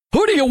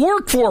Who do you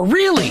work for,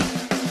 really?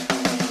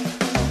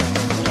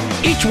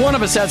 Each one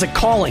of us has a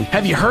calling.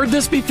 Have you heard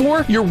this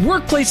before? Your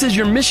workplace is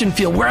your mission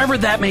field, wherever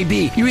that may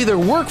be. You either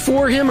work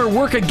for him or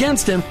work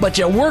against him, but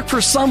you work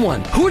for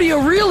someone. Who do you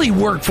really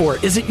work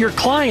for? Is it your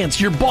clients,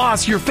 your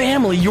boss, your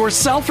family,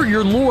 yourself, or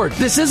your Lord?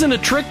 This isn't a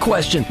trick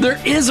question. There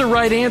is a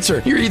right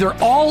answer. You're either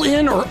all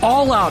in or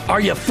all out.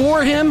 Are you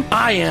for him?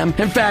 I am.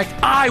 In fact,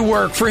 I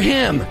work for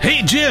him.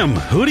 Hey, Jim,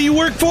 who do you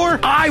work for?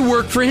 I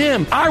work for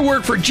him. I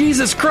work for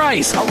Jesus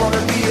Christ. I want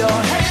to be your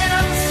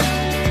hands.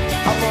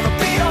 I want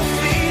to be your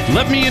feet.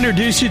 Let me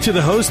introduce you to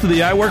the host of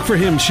the I Work For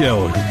Him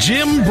show,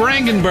 Jim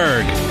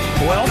Brangenberg.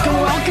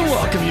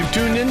 Welcome. You've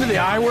tuned into the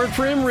I Work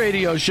For Him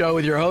radio show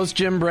with your host,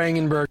 Jim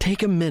Brangenberg.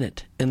 Take a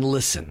minute and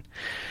listen.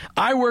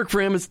 I Work For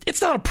Him,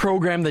 it's not a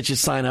program that you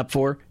sign up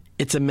for.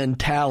 It's a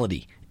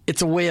mentality.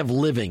 It's a way of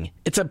living.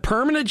 It's a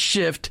permanent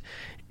shift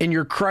in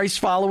your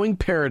Christ-following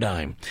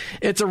paradigm.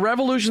 It's a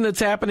revolution that's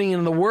happening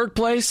in the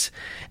workplace,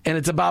 and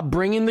it's about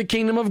bringing the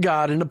kingdom of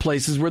God into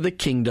places where the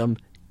kingdom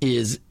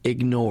is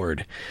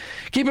ignored.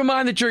 Keep in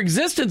mind that your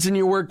existence in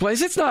your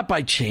workplace, it's not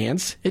by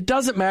chance. It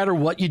doesn't matter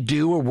what you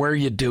do or where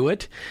you do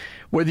it.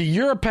 Whether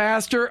you're a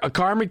pastor, a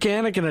car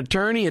mechanic, an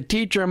attorney, a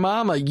teacher, a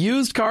mom, a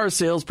used car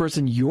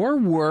salesperson, your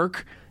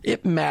work,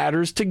 it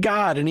matters to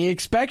God, and he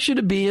expects you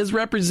to be his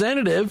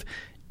representative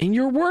in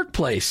your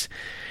workplace.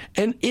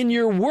 And in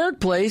your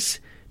workplace,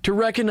 to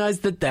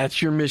recognize that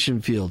that's your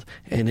mission field.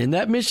 And in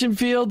that mission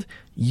field,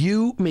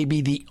 you may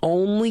be the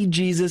only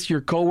Jesus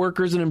your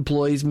coworkers and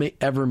employees may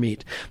ever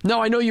meet.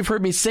 Now, I know you've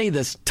heard me say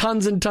this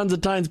tons and tons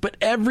of times, but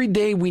every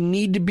day we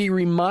need to be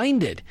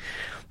reminded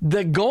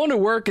that going to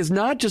work is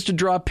not just to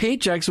draw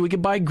paychecks so we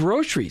can buy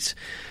groceries.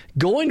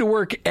 Going to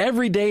work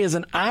every day is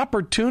an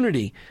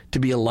opportunity to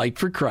be a light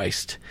for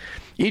Christ.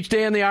 Each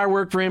day on the I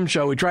Work For Him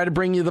show, we try to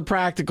bring you the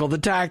practical, the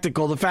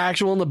tactical, the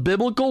factual, and the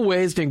biblical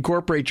ways to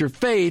incorporate your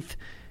faith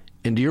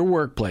into your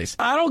workplace.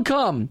 I don't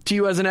come to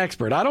you as an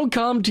expert. I don't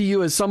come to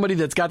you as somebody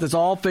that's got this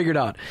all figured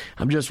out.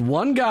 I'm just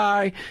one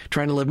guy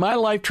trying to live my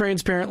life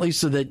transparently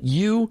so that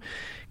you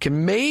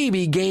can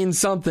maybe gain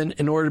something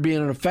in order to be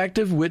an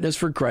effective witness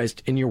for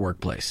Christ in your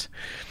workplace.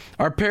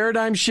 Our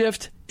paradigm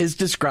shift is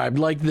described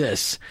like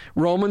this.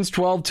 Romans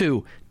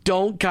 12:2.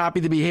 Don't copy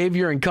the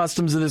behavior and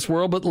customs of this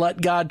world, but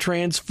let God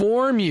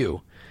transform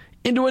you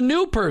into a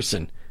new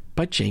person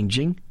by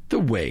changing the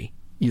way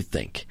you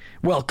think.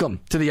 Welcome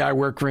to the I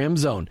Work For Him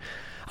zone.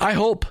 I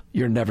hope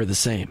you're never the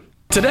same.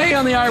 Today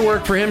on the I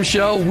Work For Him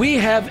show, we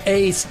have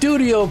a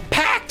studio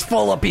packed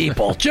full of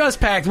people. Just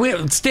packed. We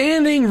have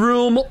standing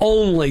room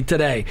only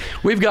today.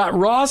 We've got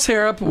Ross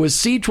Harrop with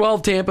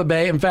C12 Tampa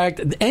Bay. In fact,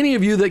 any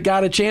of you that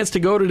got a chance to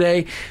go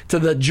today to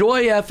the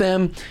Joy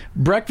FM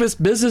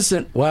Breakfast Business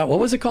and what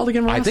was it called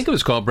again, Ross? I think it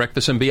was called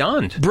Breakfast and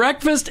Beyond.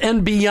 Breakfast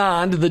and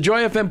Beyond. The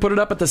Joy FM put it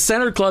up at the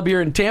Center Club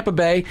here in Tampa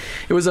Bay.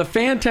 It was a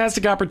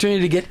fantastic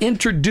opportunity to get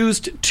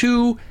introduced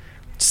to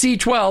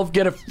C12,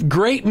 get a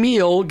great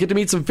meal, get to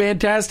meet some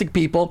fantastic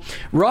people.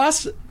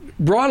 Ross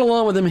brought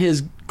along with him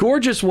his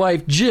gorgeous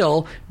wife,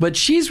 Jill, but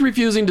she's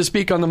refusing to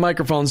speak on the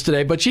microphones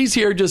today, but she's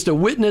here just to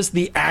witness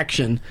the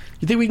action.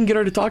 You think we can get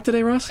her to talk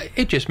today, Ross?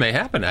 It just may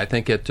happen. I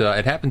think it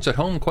happens at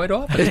home quite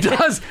often. It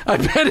does. I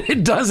bet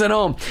it does at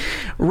home.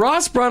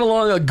 Ross brought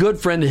along a good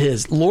friend of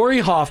his,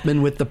 Laure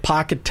Hoffman with the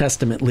Pocket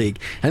Testament League.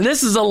 And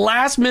this is a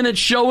last-minute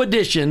show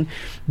edition,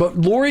 but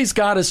Laurie's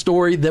got a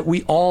story that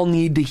we all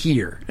need to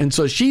hear. And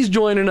so she's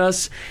joining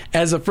us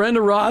as a friend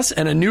of Ross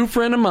and a new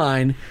friend of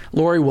mine.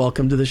 Laure,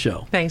 welcome to the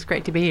show. Thanks.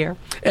 Great to be here.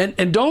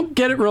 And don't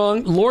get it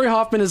wrong. Laure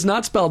Hoffman is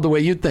not spelled the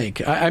way you'd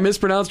think. I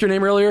mispronounced your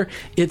name earlier.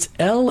 It's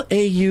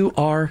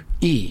Laure.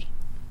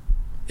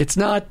 It's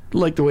not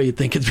like the way you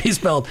think it's being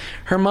spelled.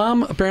 Her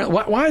mom, apparently,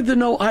 why the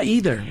no I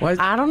either? Why?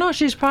 I don't know.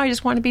 She's probably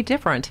just wanting to be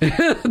different.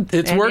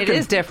 It's and working. It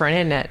is different,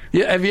 isn't it?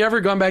 Yeah. Have you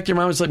ever gone back to your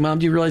mom and it's like, Mom,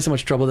 do you realize how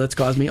much trouble that's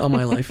caused me all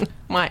my life?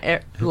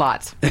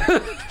 Lots.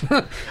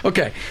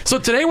 Okay. So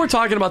today we're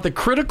talking about the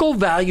critical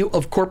value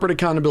of corporate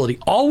accountability.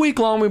 All week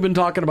long we've been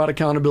talking about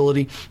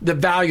accountability, the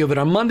value of it.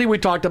 On Monday we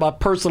talked about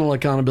personal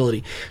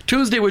accountability.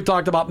 Tuesday we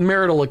talked about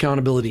marital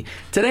accountability.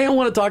 Today I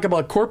want to talk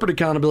about corporate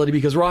accountability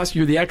because, Ross,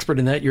 you're the expert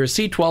in that. You're a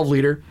C12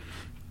 leader.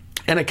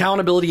 And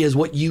accountability is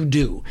what you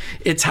do.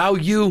 It's how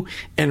you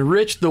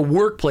enrich the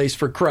workplace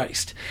for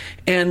Christ.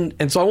 And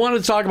so I wanted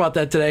to talk about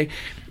that today.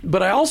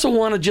 But I also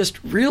want to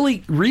just really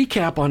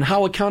recap on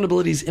how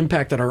accountability has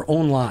impacted our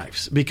own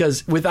lives.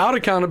 Because without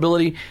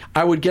accountability,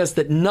 I would guess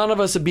that none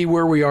of us would be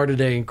where we are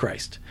today in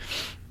Christ.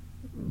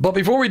 But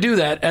before we do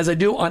that, as I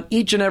do on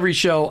each and every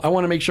show, I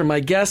want to make sure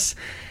my guests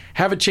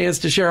have a chance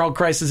to share how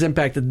Christ has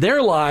impacted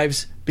their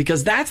lives,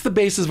 because that's the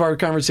basis of our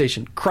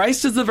conversation.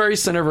 Christ is the very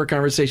center of our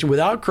conversation.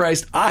 Without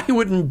Christ, I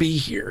wouldn't be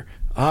here,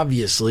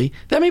 obviously.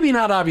 That may be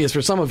not obvious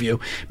for some of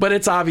you, but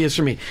it's obvious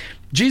for me.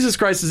 Jesus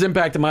Christ has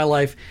impacted my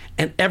life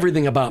and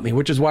everything about me,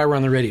 which is why we're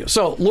on the radio.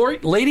 So, Laure,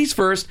 ladies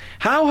first,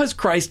 how has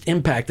Christ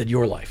impacted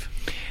your life?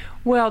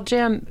 Well,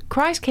 Jim,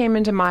 Christ came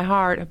into my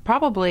heart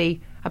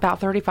probably about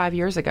 35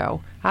 years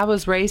ago. I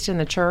was raised in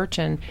the church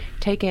and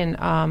taken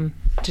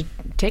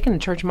taken to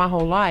church my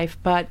whole life,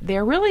 but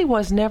there really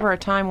was never a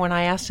time when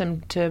I asked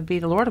him to be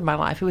the Lord of my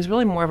life. It was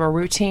really more of a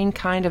routine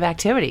kind of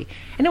activity,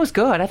 and it was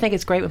good. I think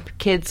it's great when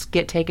kids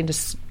get taken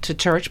to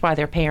church by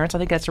their parents. I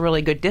think that's a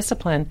really good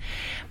discipline,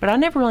 but I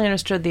never really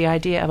understood the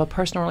idea of a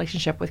personal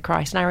relationship with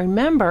Christ. And I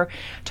remember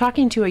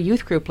talking to a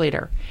youth group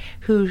leader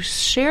who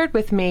shared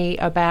with me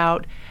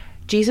about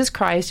Jesus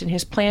Christ and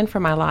his plan for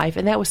my life,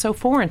 and that was so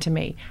foreign to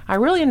me. I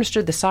really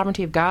understood the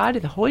sovereignty of God,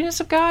 the holiness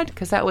of God,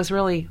 because that was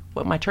really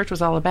what my church was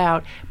all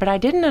about, but I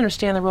didn't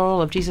understand the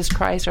role of Jesus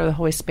Christ or the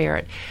Holy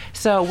Spirit.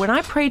 So when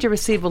I prayed to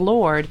receive the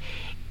Lord,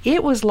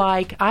 it was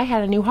like I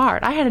had a new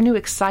heart. I had a new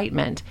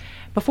excitement.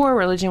 Before,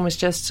 religion was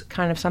just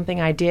kind of something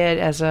I did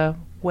as a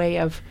way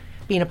of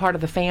being a part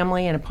of the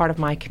family and a part of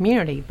my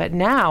community. But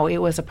now it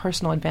was a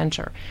personal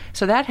adventure.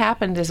 So that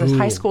happened as a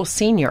high school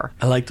senior.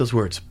 I like those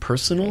words,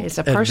 personal It's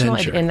a personal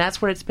adventure. and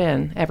that's what it's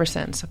been ever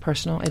since, a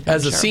personal adventure.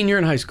 As a senior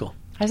in high school.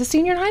 As a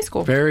senior in high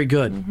school. Very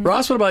good.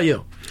 Ross, what about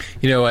you?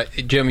 You know,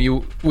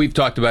 Jim, we've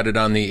talked about it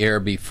on the air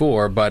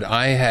before, but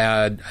I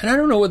had, and I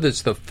don't know whether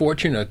it's the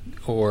fortune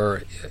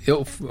or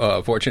ill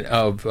fortune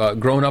of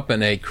growing up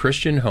in a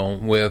Christian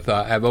home with,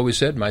 I've always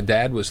said my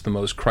dad was the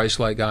most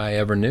Christ-like guy I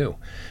ever knew.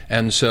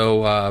 And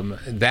so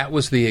that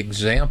was the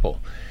example.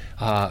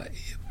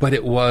 But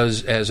it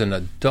was as an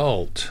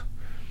adult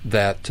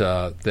that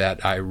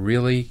I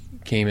really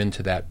came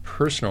into that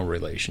personal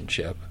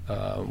relationship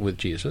with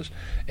Jesus,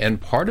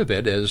 and part of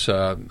it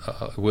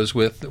was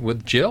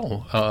with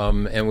Jill,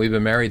 and we've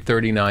been married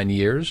 39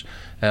 years,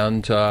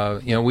 and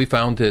we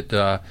found it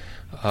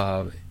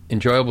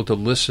enjoyable to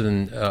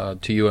listen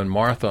to you and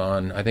Martha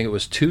on, I think it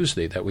was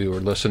Tuesday that we were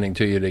listening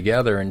to you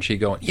together, and she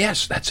going,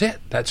 yes, that's it,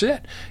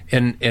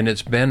 and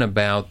it's been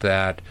about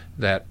that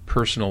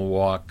personal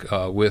walk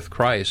with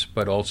Christ,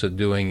 but also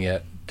doing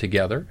it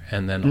together,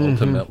 and then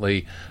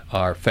ultimately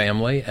our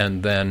family,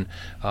 and then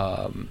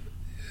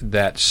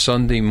that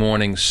Sunday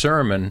morning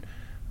sermon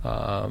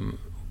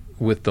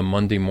with the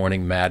Monday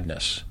morning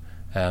madness,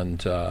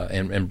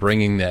 and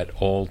bringing that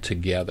all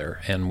together.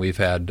 And we've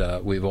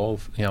all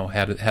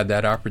had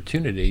that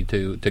opportunity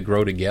to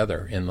grow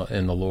together in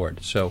the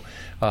Lord. So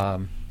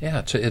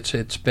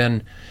it's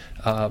been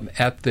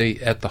at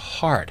the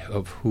heart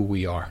of who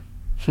we are.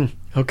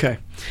 Okay,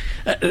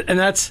 and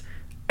that's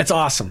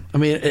awesome. I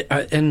mean,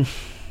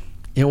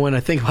 and when I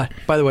think about it,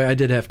 by the way, I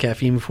did have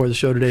caffeine before the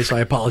show today, so I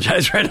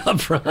apologize right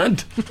up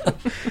front.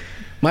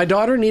 My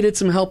daughter needed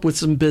some help with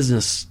some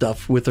business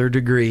stuff with her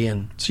degree,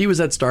 and she was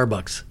at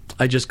Starbucks.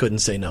 I just couldn't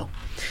say no.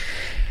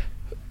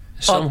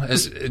 So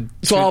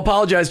I'll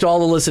apologize to all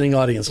the listening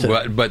audience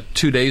today. But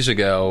 2 days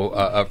ago,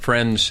 a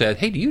friend said,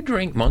 hey, do you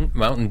drink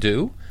Mountain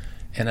Dew?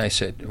 And I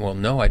said, well,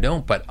 no, I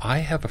don't, but I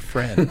have a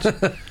friend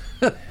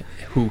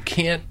who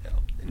can't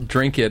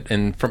drink it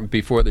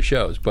before the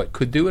shows, but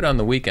could do it on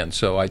the weekend.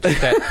 So I took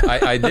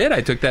that. I did.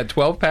 I took that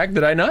 12-pack.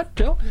 Did I not,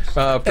 Jill?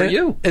 For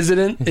you. Is it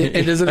in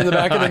the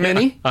back of the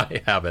Mini?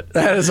 I have it.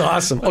 That is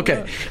awesome.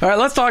 Okay. All right.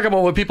 Let's talk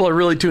about what people are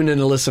really tuned in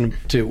to listen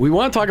to. We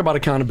want to talk about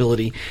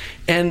accountability,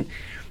 and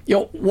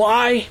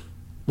why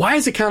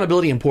is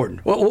accountability important?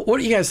 What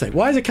do you guys think?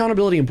 Why is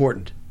accountability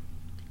important?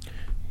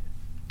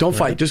 Don't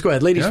fight. Just go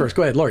ahead. Ladies first.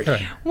 Go ahead, Laurie.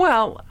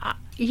 Well,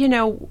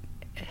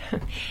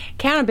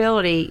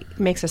 accountability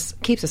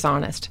keeps us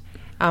honest.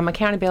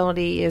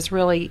 Accountability is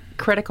really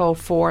critical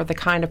for the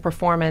kind of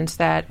performance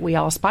that we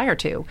all aspire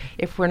to.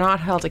 If we're not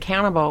held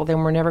accountable, then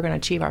we're never going to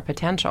achieve our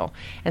potential.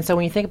 And so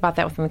when you think about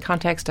that within the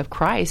context of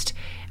Christ,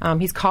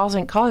 he's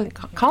calling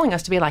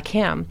us to be like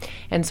him.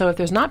 And so if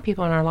there's not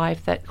people in our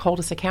life that hold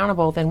us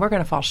accountable, then we're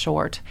going to fall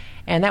short.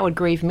 And that would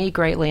grieve me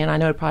greatly, and I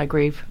know it would probably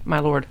grieve my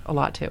Lord a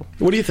lot too.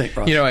 What do you think,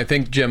 Ross? I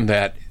think, Jim,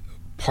 that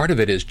part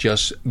of it is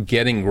just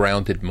getting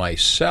grounded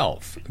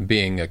myself,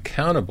 being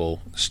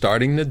accountable,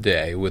 starting the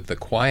day with the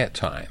quiet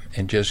time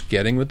and just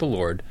getting with the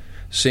Lord,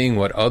 seeing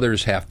what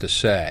others have to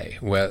say,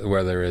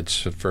 whether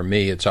it's, for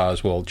me, it's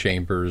Oswald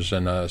Chambers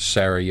and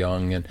Sarah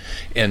Young,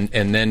 and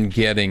then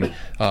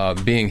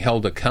being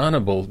held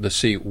accountable to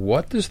see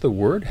what does the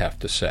Word have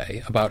to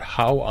say about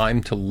how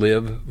I'm to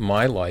live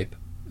my life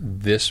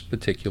this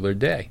particular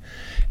day.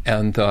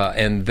 And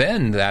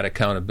then that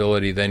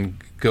accountability then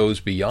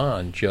goes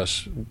beyond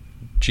just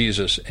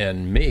Jesus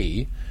and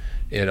me.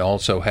 It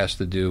also has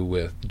to do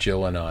with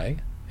Jill and I,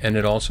 and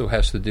it also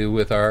has to do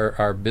with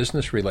our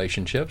business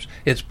relationships.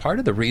 It's part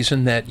of the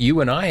reason that you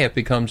and I have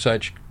become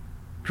such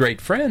great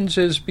friends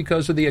is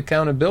because of the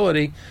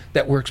accountability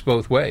that works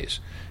both ways.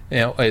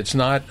 It's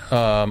not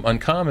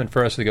uncommon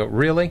for us to go,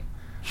 really?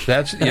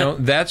 That's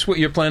that's what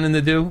you're planning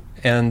to do,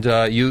 and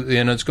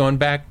it's going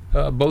back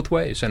both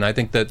ways. And I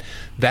think that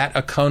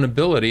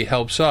accountability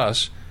helps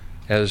us,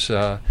 as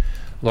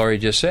Laurie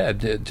just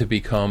said, to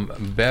become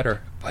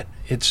better. But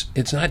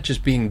it's not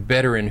just being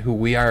better in who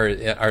we are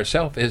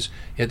ourselves.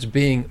 It's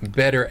being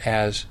better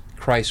as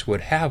Christ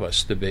would have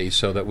us to be,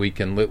 so that we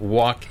can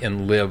walk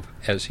and live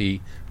as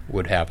He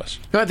would have us.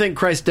 I think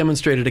Christ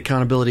demonstrated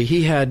accountability.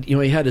 He had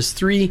his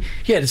three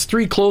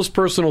close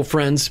personal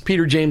friends,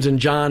 Peter, James, and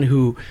John,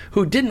 who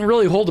didn't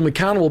really hold him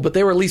accountable, but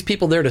they were at least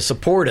people there to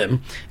support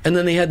him. And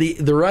then they had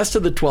the rest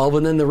of the 12,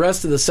 and then the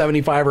rest of the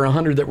 75 or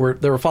 100 that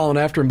were following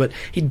after him. But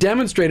he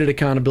demonstrated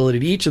accountability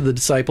to each of the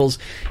disciples.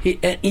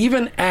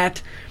 Even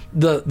at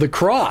the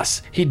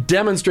cross, he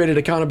demonstrated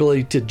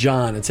accountability to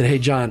John and said, "Hey,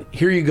 John,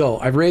 here you go.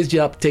 I've raised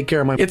you up. Take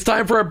care of my..." It's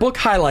time for our book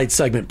highlight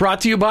segment,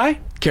 brought to you by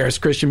Charis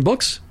Christian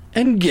Books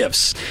and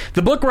Gifts.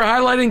 The book we're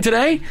highlighting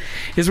today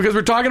is because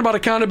we're talking about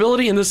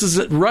accountability, and this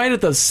is right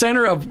at the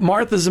center of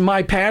Martha's and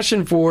my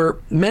passion for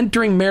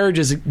mentoring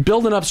marriages,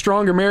 building up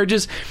stronger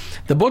marriages.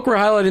 The book we're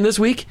highlighting this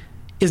week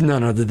is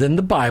none other than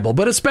the Bible,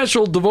 but a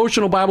special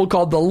devotional Bible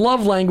called the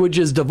Love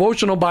Languages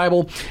Devotional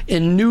Bible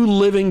in New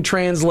Living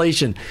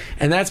Translation.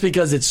 And that's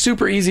because it's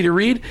super easy to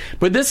read,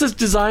 but this is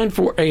designed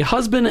for a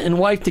husband and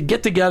wife to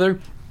get together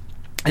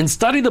and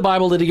study the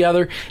Bible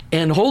together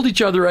and hold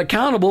each other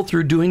accountable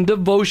through doing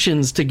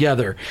devotions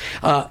together.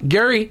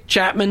 Gary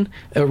Chapman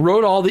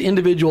wrote all the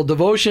individual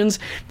devotions.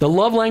 The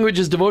Love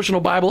Languages Devotional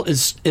Bible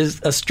is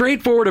a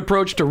straightforward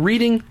approach to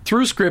reading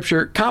through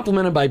Scripture,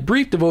 complemented by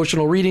brief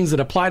devotional readings that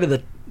apply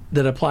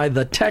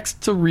the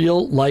text to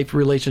real life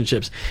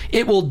relationships.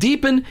 It will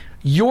deepen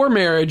your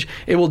marriage,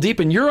 it will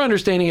deepen your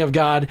understanding of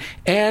God,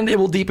 and it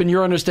will deepen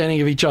your understanding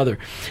of each other.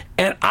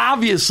 And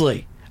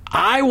obviously,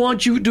 I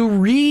want you to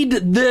read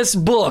this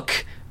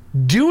book.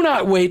 Do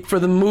not wait for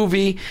the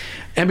movie.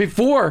 And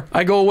before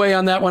I go away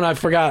on that one, I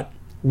forgot.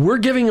 We're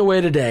giving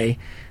away today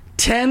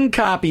 10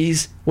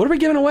 copies. What are we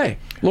giving away?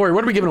 Lori,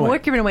 what are we giving away? We're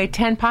giving away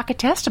 10 pocket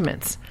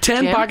testaments.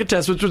 10 Jim? pocket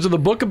testaments, which was the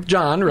book of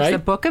John, right? It's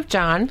the book of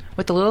John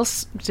with the little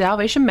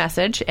salvation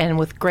message and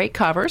with great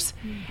covers.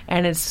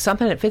 And it's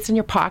something that fits in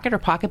your pocket or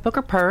pocketbook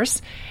or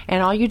purse.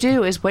 And all you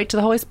do is wait till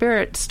the Holy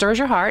Spirit stirs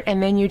your heart,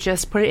 and then you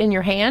just put it in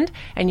your hand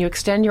and you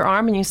extend your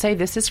arm and you say,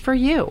 "This is for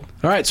you."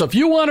 All right, so if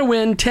you want to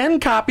win 10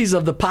 copies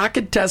of the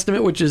Pocket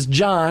Testament, which is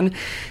John,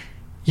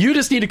 you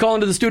just need to call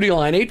into the studio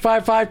line,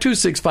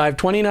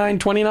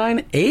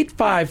 855-265-2929,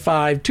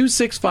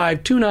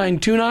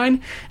 855-265-2929.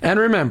 And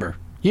remember,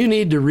 you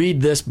need to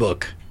read this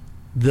book,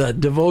 the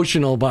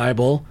Devotional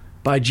Bible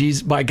by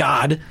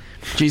God.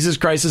 Jesus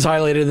Christ is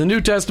highlighted in the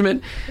New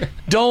Testament.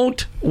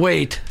 Don't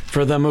wait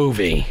for the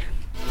movie.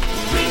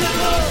 Read the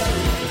book.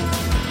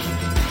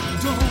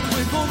 Don't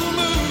wait for the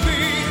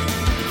movie.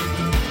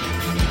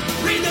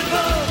 Read the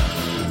book.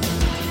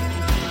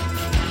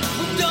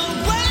 Don't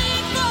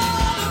wait for the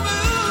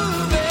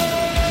movie.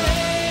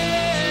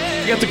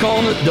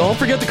 Don't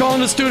forget to call in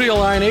the studio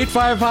line,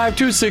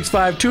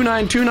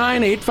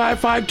 855-265-2929,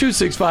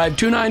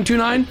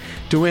 855-265-2929,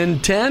 to win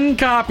 10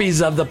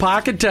 copies of the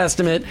Pocket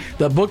Testament,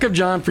 the book of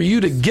John, for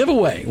you to give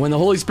away when the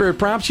Holy Spirit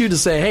prompts you to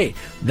say, "Hey,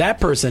 that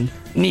person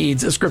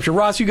needs a scripture."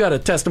 Ross, you got a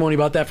testimony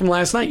about that from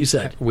last night, you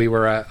said. We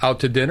were out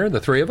to dinner,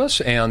 the three of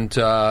us, and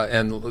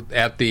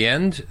at the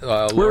end...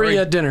 where were you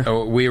at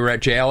dinner? We were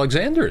at J.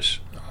 Alexander's.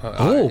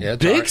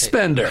 Big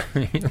spender.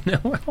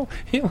 Well,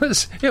 it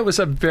was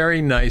a very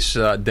nice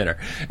dinner,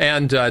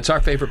 and it's our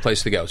favorite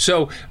place to go.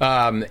 So,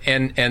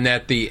 and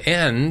at the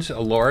end,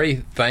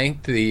 Laurie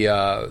thanked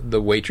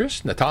the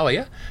waitress,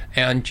 Natalia,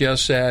 and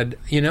just said,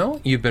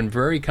 "You've been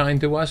very kind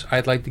to us.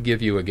 I'd like to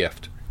give you a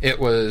gift." It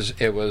was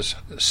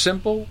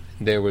simple.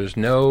 There was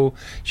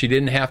she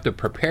didn't have to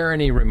prepare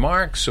any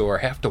remarks or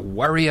have to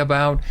worry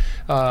about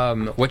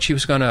what she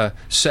was going to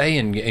say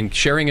in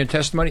sharing a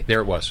testimony.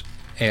 There it was.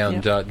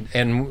 And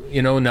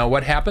now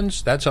what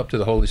happens? That's up to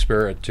the Holy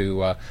Spirit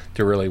to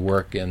really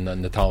work in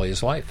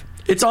Natalia's life.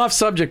 It's off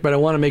subject, but I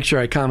want to make sure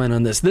I comment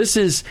on this. This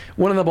is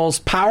one of the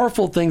most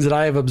powerful things that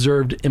I have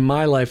observed in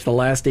my life the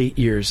last 8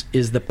 years,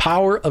 is the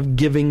power of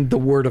giving the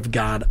Word of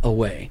God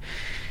away.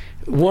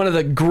 One of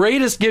the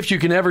greatest gifts you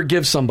can ever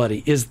give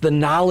somebody is the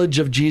knowledge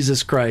of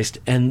Jesus Christ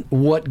and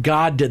what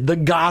God did, the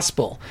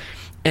gospel.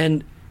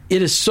 And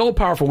it is so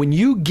powerful. When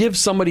you give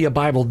somebody a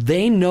Bible,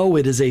 they know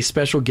it is a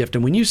special gift.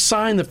 And when you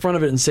sign the front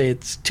of it and say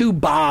it's to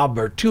Bob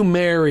or to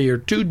Mary or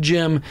to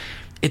Jim,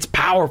 it's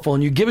powerful.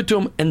 And you give it to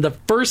them. And the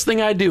first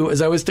thing I do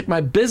is I always stick my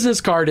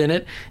business card in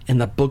it in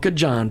the book of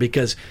John,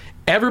 because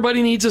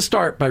everybody needs to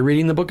start by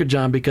reading the book of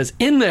John, because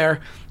in there,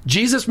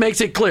 Jesus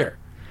makes it clear.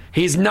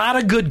 He's not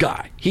a good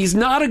guy. He's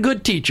not a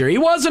good teacher. He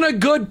wasn't a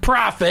good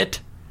prophet.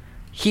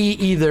 He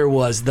either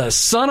is the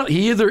Son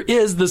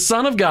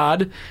of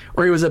God,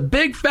 or he was a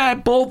big,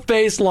 fat,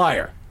 bold-faced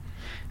liar.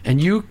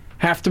 And you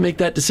have to make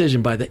that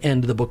decision by the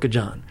end of the book of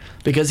John,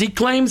 because he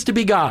claims to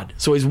be God.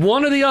 So he's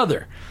one or the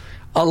other.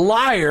 A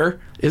liar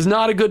is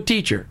not a good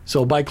teacher.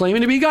 So by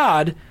claiming to be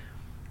God,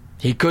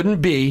 he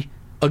couldn't be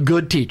a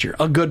good teacher,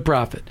 a good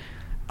prophet.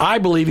 I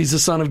believe he's the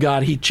Son of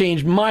God. He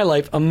changed my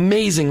life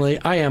amazingly.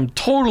 I am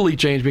totally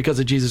changed because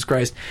of Jesus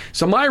Christ.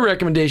 So my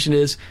recommendation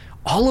is,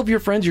 all of your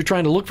friends you're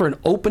trying to look for an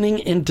opening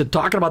into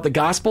talking about the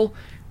gospel,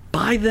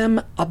 buy them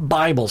a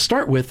Bible.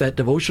 Start with that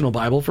devotional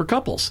Bible for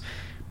couples.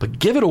 But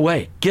give it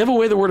away. Give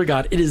away the Word of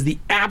God. It is the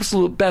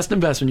absolute best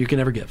investment you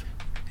can ever give.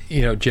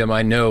 Jim,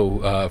 I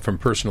know from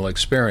personal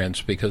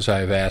experience, because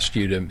I've asked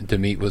you to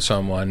meet with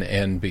someone,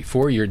 and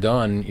before you're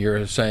done,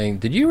 you're saying,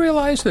 did you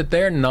realize that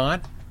they're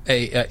not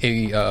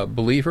a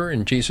believer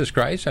in Jesus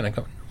Christ? And I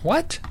go,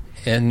 what?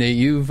 And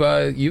you've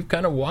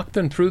kind of walked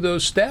them through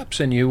those steps,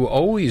 and you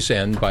always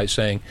end by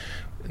saying,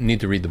 need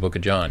to read the book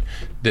of John.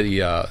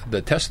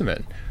 The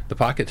Testament, the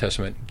Pocket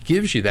Testament,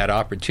 gives you that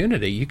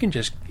opportunity. You can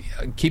just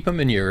keep them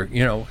in your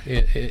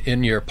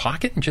in your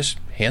pocket and just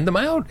hand them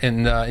out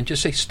and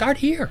just say, start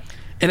here.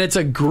 And it's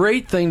a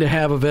great thing to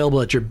have available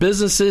at your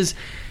businesses.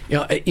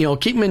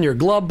 Keep them in your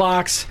glove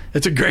box.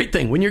 It's a great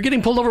thing. When you're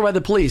getting pulled over by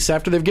the police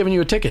after they've given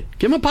you a ticket,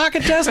 give them a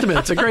Pocket Testament.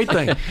 It's a great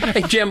thing.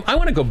 Hey, Jim, I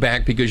want to go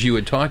back because you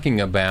were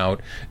talking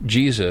about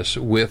Jesus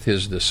with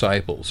his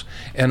disciples.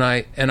 And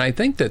I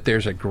think that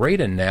there's a great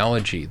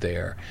analogy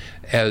there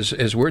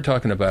as we're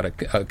talking about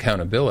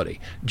accountability.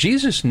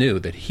 Jesus knew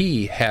that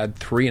he had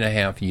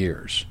 3.5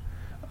 years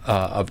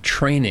of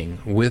training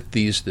with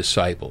these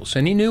disciples,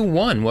 and he knew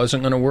one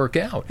wasn't going to work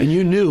out. And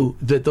he knew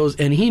those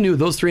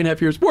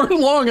 3.5 years weren't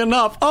long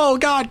enough. Oh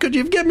God, could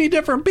you give me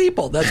different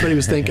people? That's what he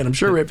was thinking, I'm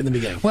sure, right from the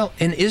beginning. Well,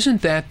 and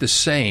isn't that the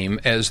same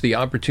as the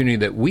opportunity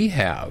that we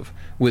have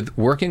with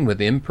working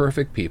with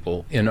imperfect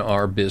people in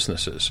our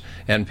businesses,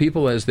 and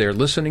people as they're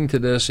listening to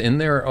this in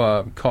their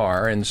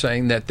car and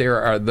saying that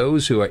there are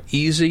those who are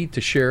easy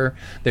to share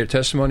their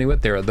testimony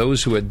with, there are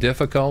those who are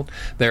difficult,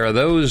 there are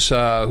those who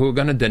are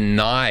going to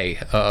deny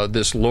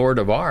this Lord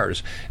of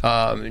ours,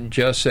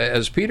 just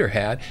as Peter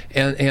had,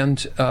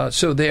 and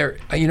so there,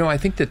 I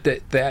think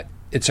that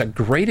it's a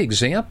great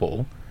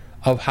example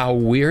of how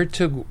we're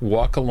to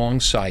walk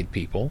alongside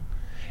people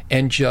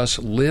and just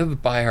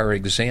live by our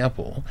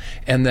example,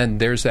 and then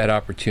there's that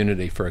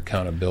opportunity for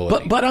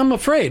accountability. But I'm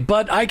afraid.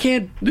 But I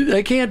can't do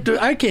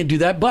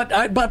that. But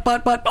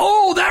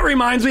oh, that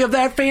reminds me of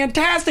that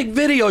fantastic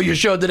video you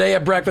showed today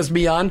at Breakfast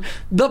Beyond,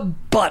 the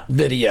butt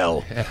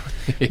video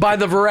by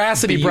the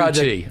Veracity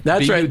Project.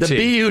 That's right,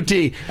 the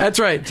BUT. That's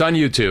right. It's on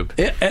YouTube.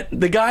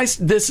 The guys,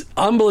 this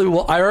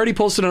unbelievable. I already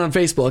posted it on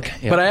Facebook,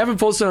 but I haven't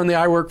posted it on the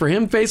I Work for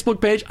Him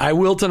Facebook page. I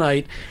will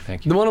tonight.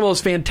 Thank you. One of the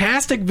most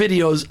fantastic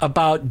videos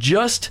about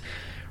just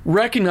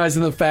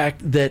recognizing the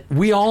fact that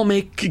we all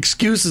make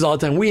excuses all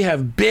the time. We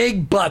have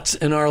big butts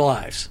in our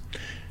lives.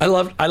 I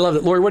love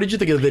it. Lori, what did you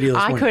think of the video this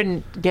morning? I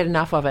couldn't get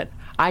enough of it.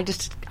 I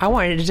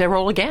wanted it to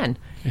roll again.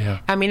 Yeah.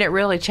 I mean, it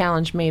really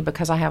challenged me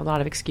because I have a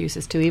lot of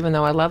excuses too. Even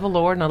though I love the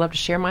Lord and I love to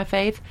share my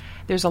faith,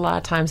 there's a lot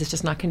of times it's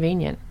just not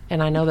convenient.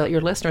 And I know that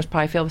your listeners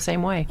probably feel the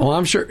same way. Oh,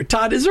 I'm sure.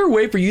 Todd, is there a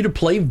way for you to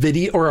play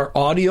video or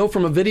audio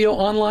from a video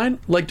online,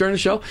 like during the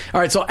show?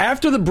 All right, so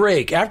after the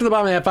break, after the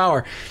bottom of the half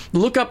hour,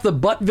 look up the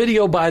butt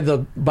video by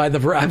the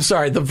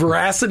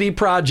Veracity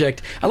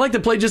Project. I'd like to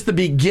play just the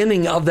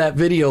beginning of that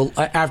video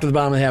after the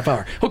bottom of the half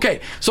hour.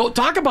 Okay, so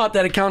talk about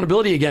that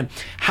accountability again.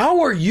 How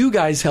are you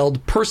guys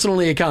held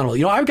personally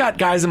accountable? I've got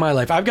guys in my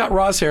life. I've got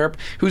Ross Harrop,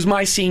 who's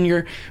my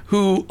senior,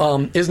 who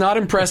is not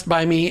impressed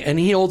by me, and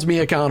he holds me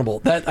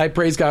accountable. That I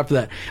praise God for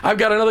that. I've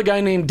got another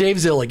guy named Dave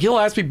Zillig. He'll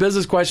ask me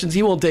business questions.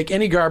 He won't take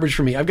any garbage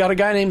from me. I've got a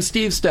guy named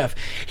Steve Steff.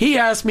 He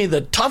asks me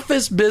the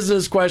toughest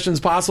business questions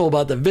possible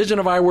about the vision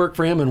of I Work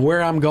for Him and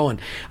where I'm going.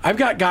 I've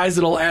got guys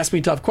that'll ask me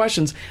tough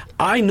questions.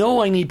 I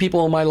know I need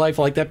people in my life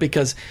like that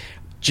because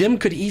Jim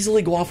could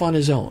easily go off on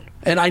his own.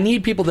 And I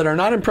need people that are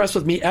not impressed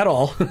with me at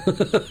all,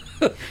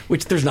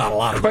 which there's not a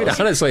lot of. Quite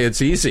honestly,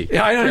 it's easy.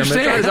 Yeah, I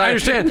understand. I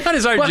understand. Not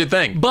as hard as you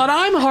think. But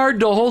I'm hard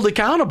to hold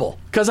accountable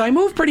because I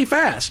move pretty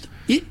fast.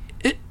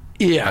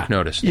 Yeah. I've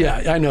noticed.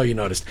 Yeah, I know you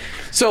noticed.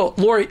 So,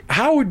 Lori,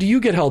 how do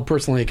you get held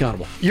personally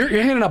accountable? You're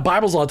handing out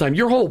Bibles all the time.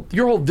 Your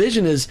whole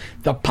vision is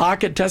the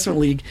Pocket Testament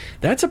League.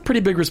 That's a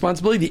pretty big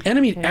responsibility. The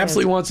enemy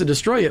absolutely wants to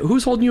destroy you.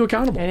 Who's holding you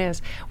accountable? It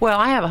is. Well,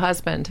 I have a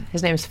husband.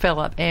 His name's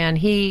Philip, and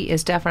he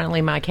is definitely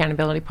my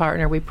accountability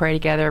partner. We pray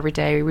together every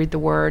day. We read the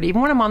Word.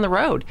 Even when I'm on the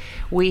road,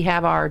 we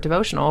have our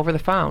devotional over the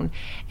phone,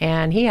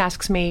 and he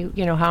asks me,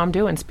 how I'm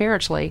doing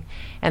spiritually,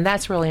 and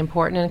that's really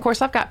important. And, of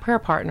course, I've got prayer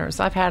partners.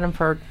 I've had them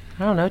for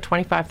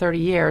 25, 30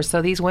 years.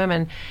 So these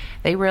women,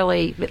 they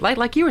really,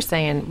 like you were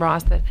saying,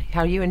 Ross, that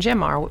how you and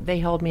Jim are, they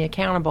hold me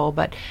accountable.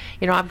 But,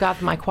 I've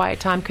got my quiet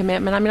time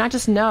commitment. I mean, I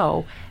just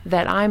know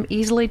that I'm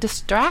easily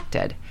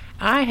distracted.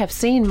 I have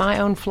seen my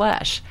own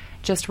flesh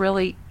just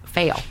really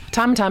fail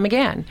time and time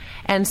again.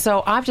 And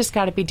so I've just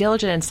got to be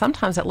diligent. And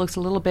sometimes it looks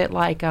a little bit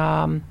like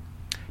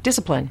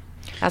discipline.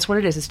 That's what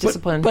it is. It's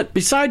discipline. But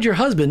besides your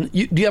husband,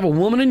 do you have a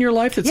woman in your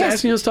life that's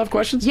asking you those tough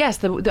questions?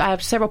 Yes, I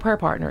have several prayer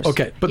partners.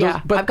 Okay, but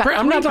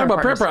I'm not talking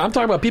about prayer partners. I'm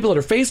talking about people that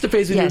are face to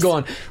face with you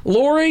going,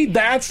 Lori,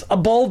 that's a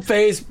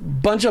bold-faced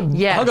bunch of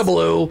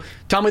hugabaloo.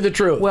 Tell me the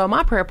truth. Well,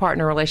 my prayer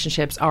partner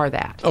relationships are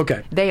that.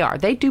 Okay. They are.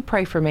 They do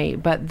pray for me,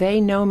 but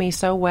they know me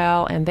so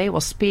well, and they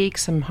will speak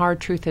some hard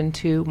truth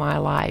into my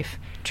life.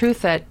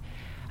 Truth that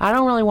I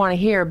don't really want to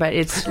hear, but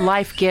it's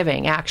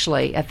life-giving,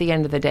 actually. At the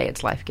end of the day,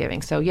 it's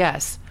life-giving. So,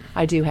 yes,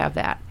 I do have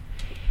that.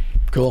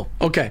 Cool.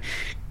 Okay.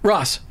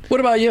 Ross, what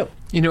about you?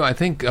 I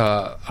think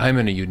I'm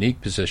in a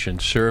unique position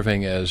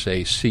serving as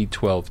a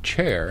C12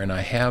 chair, and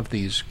I have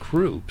these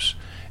groups,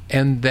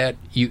 and that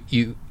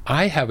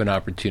I have an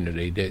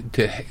opportunity to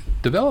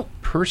develop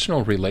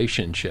personal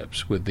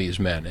relationships with these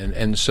men.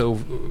 And so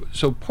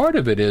part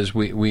of it is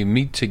we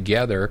meet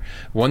together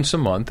once a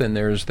month, and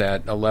there's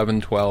that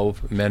 11,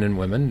 12 men and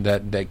women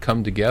that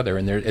come together,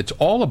 and it's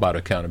all about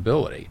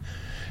accountability.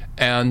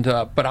 And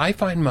but I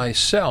find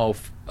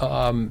myself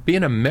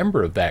being a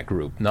member of that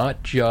group,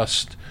 not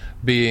just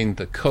being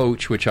the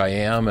coach, which I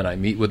am, and I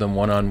meet with them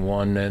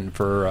one-on-one and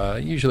for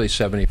usually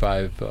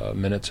 75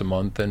 minutes a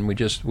month, and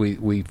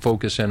we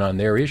focus in on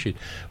their issues.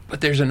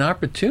 But there's an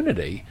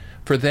opportunity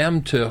for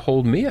them to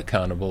hold me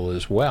accountable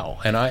as well,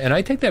 and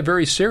I take that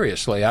very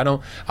seriously. I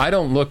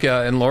don't look.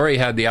 And Laurie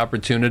had the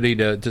opportunity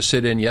to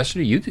sit in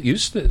yesterday. You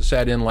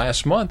sat in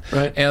last month,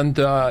 right? And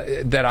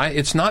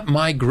it's not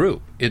my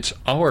group. It's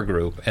our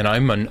group, and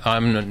I'm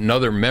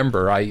another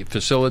member. I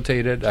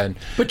facilitate it,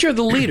 but you're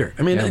the leader.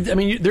 I mean, yeah. I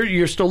mean,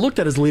 you're still looked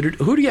at as a leader.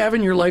 Who do you have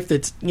in your life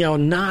that's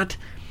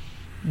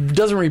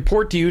doesn't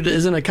report to you,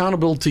 isn't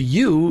accountable to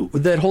you,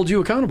 that holds you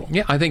accountable?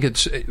 Yeah, I think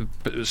it's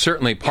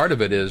certainly part of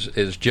it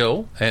is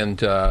Jill, and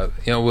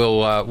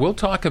we'll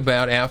talk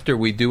about after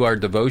we do our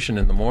devotion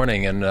in the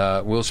morning, and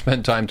we'll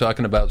spend time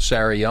talking about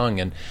Sarah Young.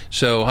 And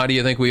so, how do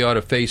you think we ought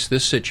to face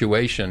this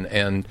situation?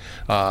 And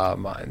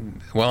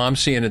I'm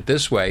seeing it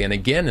this way. And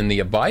again, in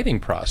the abiding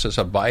process,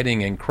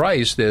 abiding in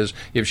Christ is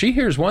if she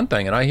hears one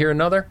thing and I hear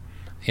another.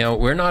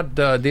 We're not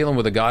dealing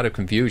with a God of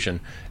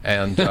confusion,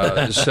 and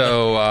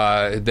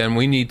so then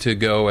we need to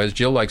go, as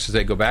Jill likes to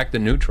say, go back to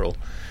neutral,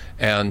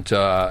 and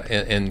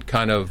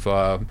kind of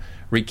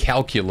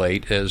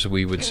recalculate, as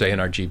we would say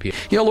in our GPS.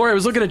 Laurie, I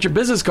was looking at your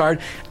business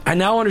card. I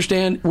now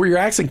understand where your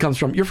accent comes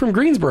from. You're from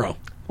Greensboro.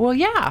 Well,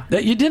 yeah.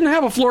 That you didn't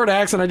have a Florida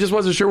accent. I just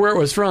wasn't sure where it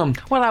was from.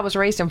 Well, I was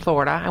raised in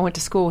Florida. I went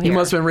to school here. You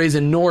must have been raised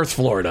in North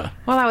Florida.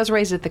 Well, I was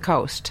raised at the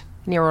coast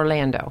near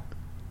Orlando.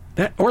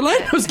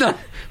 Orlando's not.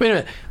 Wait a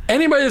minute.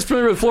 Anybody that's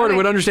familiar with Florida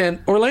would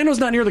understand Orlando's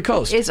not near the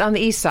coast. It's on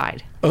the east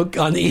side. Oh,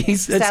 on the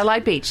east?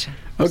 Satellite Beach.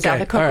 Okay. South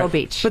of Cocoa right.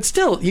 Beach. But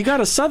still, you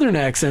got a southern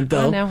accent,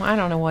 though. I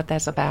don't know what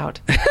that's about.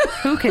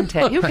 Who can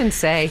tell? Who can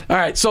say? All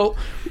right. So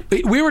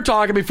we were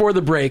talking before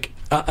the break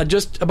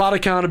just about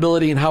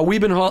accountability and how we've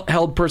been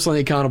held personally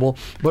accountable.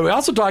 But we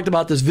also talked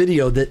about this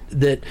video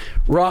that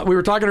we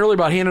were talking earlier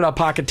about handing out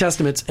pocket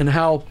testaments and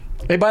how,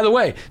 hey, by the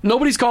way,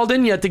 nobody's called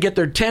in yet to get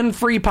their 10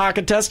 free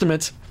pocket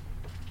testaments.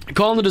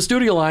 Call into the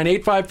studio line,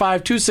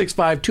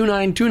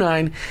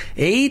 855-265-2929,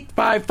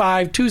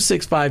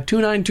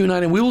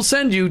 855-265-2929, and we will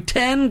send you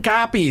 10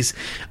 copies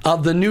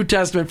of the New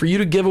Testament for you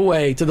to give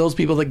away to those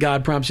people that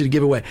God prompts you to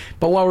give away.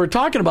 But while we're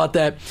talking about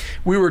that,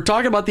 we were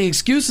talking about the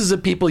excuses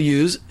that people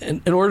use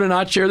in order to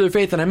not share their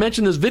faith. And I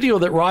mentioned this video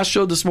that Ross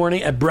showed this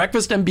morning at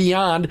Breakfast and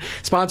Beyond,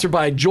 sponsored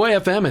by Joy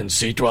FM and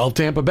C12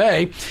 Tampa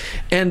Bay.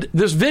 And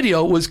this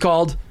video was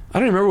called, I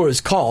don't remember what it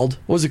was called.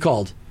 What was it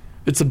called?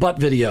 It's a butt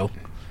video.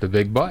 The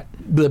Big Butt.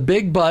 The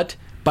Big Butt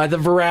by the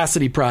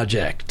Veracity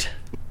Project.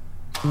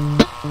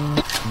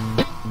 I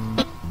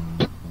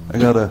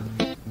got a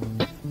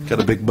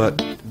big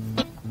butt.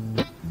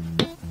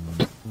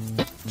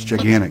 It's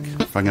gigantic,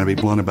 if I'm going to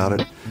be blunt about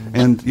it.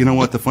 And you know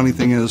what? The funny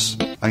thing is,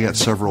 I got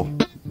several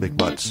big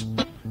butts.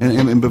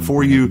 And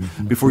before you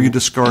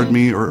discard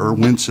me or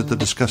wince at the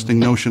disgusting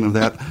notion of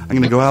that, I'm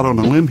going to go out on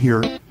a limb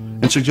here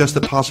and suggest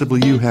that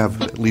possibly you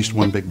have at least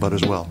one big butt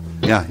as well.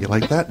 Yeah, you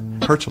like that?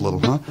 Hurts a little,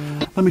 huh?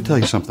 Let me tell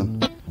you something.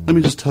 Let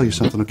me just tell you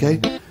something, okay?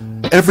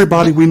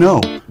 Everybody we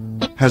know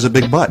has a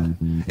big butt.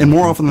 And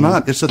more often than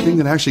not, it's the thing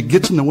that actually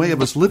gets in the way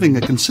of us living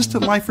a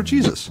consistent life for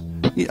Jesus.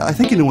 Yeah, I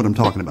think you know what I'm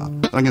talking about.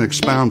 I'm going to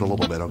expound a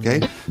little bit,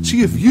 okay?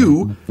 See if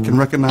you can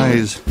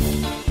recognize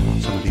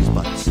some of these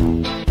butts.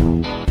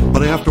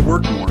 But I have to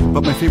work more.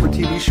 But my favorite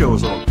TV show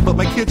is on. But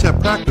my kids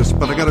have practice.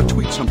 But I got to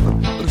tweet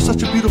something. But it's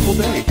such a beautiful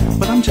day.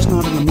 But I'm just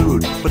not in the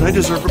mood. But I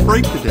deserve a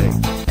break today.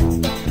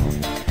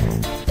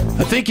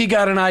 I think you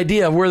got an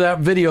idea of where that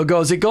video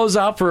goes. It goes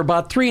out for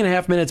about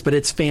 3.5 minutes, but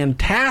it's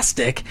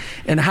fantastic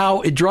and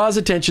how it draws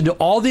attention to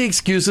all the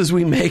excuses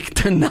we make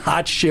to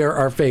not share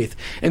our faith.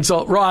 And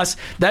so, Ross,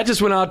 that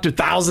just went out to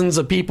thousands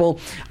of people.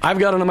 I've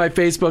got it on my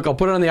Facebook. I'll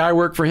put it on the I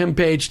Work For Him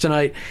page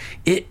tonight.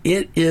 It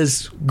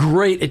is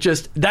great.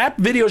 That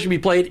video should be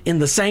played in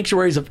the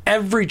sanctuaries of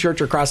every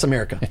church across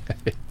America.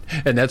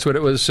 And that's what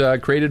it was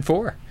created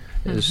for.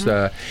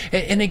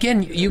 And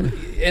again, you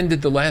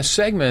ended the last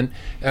segment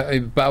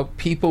about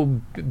people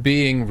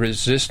being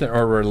resistant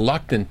or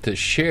reluctant to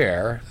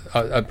share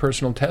a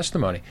personal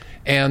testimony.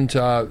 And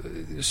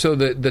so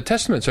the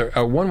testaments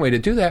are one way to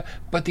do that,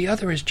 but the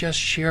other is just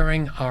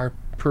sharing our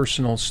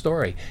personal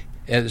story.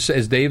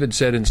 As David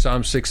said in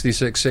Psalm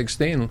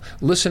 66:16,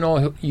 listen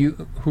all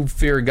you who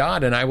fear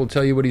God, and I will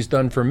tell you what he's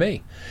done for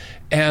me.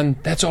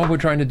 And that's all we're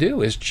trying to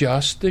do, is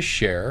just to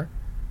share.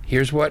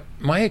 Here's what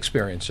my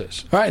experience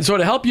is. All right, so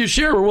to help you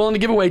share, we're willing to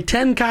give away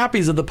 10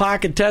 copies of the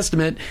Pocket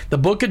Testament, the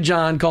Book of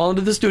John. Call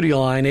into the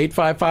studio line,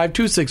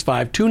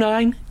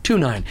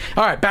 855-265-2929.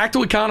 All right, back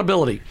to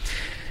accountability.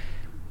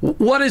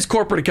 What is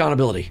corporate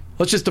accountability?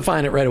 Let's just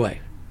define it right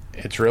away.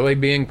 It's really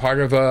being part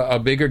of a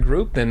bigger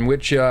group in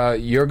which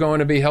you're going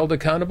to be held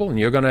accountable, and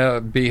you're going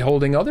to be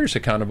holding others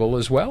accountable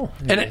as well.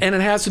 And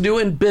it has to do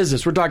in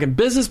business. We're talking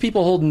business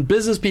people holding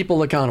business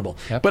people accountable.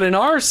 Yep. But in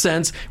our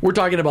sense, we're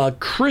talking about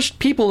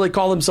people that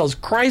call themselves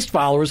Christ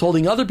followers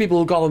holding other people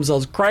who call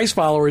themselves Christ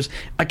followers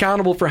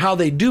accountable for how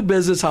they do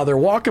business, how they're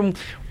walking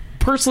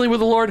personally with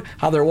the Lord,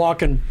 how they're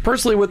walking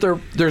personally with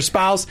their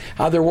spouse,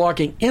 how they're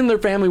walking in their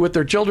family with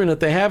their children if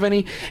they have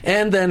any,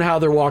 and then how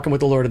they're walking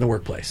with the Lord in the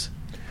workplace.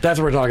 That's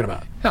what we're talking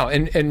about. No,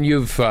 and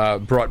you've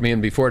brought me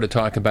in before to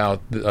talk about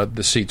the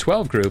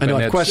C12 group. I know,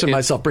 and I question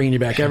myself bringing you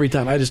back every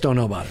time. I just don't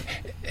know about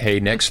it. Hey,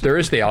 next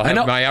Thursday I'll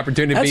have my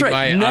opportunity to be on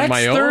my own.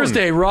 Next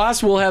Thursday,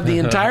 Ross will have the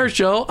entire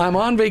show. I'm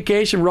on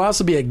vacation. Ross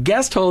will be a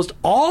guest host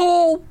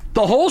the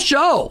whole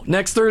show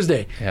next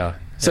Thursday. Yeah.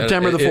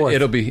 September the 4th.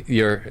 It'll be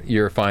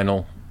your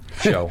final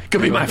show.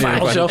 Could be my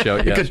final show.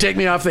 Yes. It could take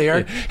me off the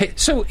air. Hey,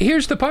 so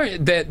here's the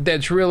part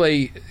that's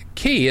really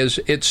key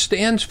is it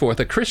stands for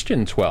the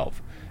Christian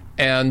 12.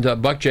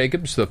 And Buck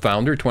Jacobs, the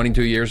founder,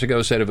 22 years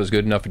ago said it was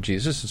good enough for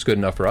Jesus, it's good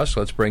enough for us.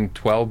 Let's bring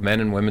 12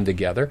 men and women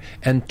together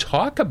and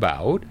talk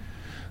about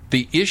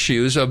the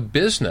issues of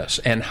business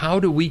and how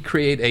do we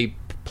create a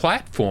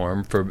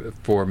platform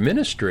for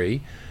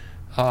ministry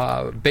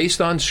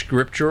based on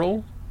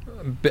scriptural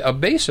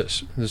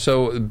basis.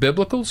 So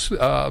biblical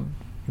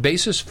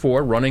basis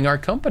for running our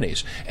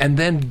companies, and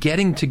then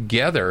getting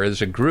together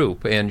as a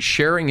group and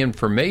sharing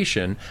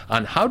information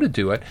on how to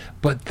do it.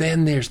 But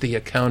then there's the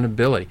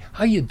accountability.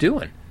 How you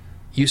doing?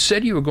 You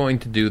said you were going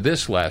to do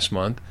this last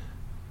month.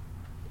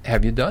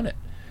 Have you done it?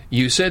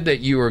 You said that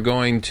you were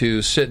going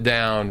to sit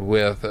down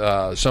with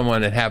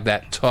someone and have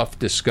that tough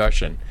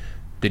discussion.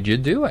 Did you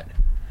do it?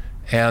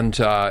 And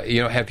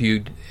have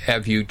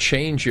you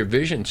changed your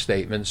vision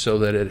statement so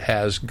that it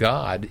has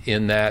God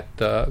in that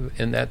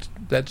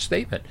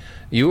statement?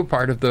 You were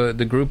part of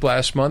the group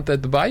last month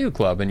at the Bayou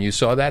Club, and you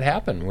saw that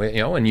happen.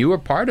 And you were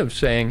part of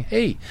saying,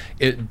 "Hey,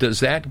 does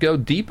that go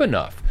deep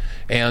enough?"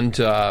 And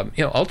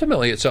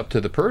ultimately, it's up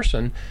to the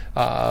person,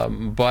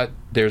 but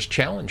there's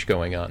challenge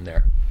going on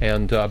there,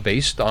 and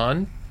based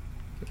on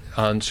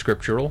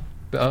scriptural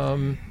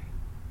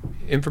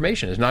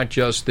information. It's not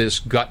just this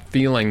gut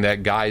feeling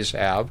that guys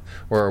have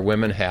or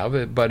women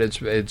have, but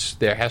it's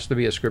there has to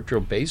be a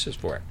scriptural basis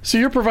for it. So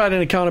you're providing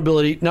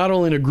accountability not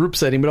only in a group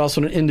setting but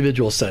also in an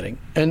individual setting,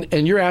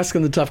 and you're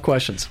asking the tough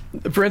questions.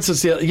 For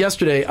instance,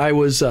 yesterday I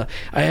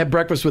had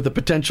breakfast with a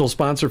potential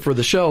sponsor for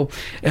the show,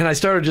 and I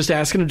started just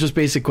asking him just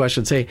basic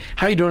questions. Hey,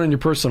 how are you doing in your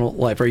personal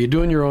life? Are you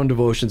doing your own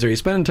devotions? Are you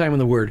spending time in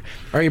the Word?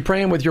 Are you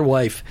praying with your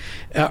wife?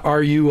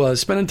 Are you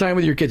spending time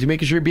with your kids? Are you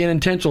making sure you're being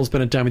intentional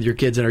spending time with your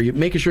kids? And are you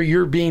making sure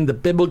you're being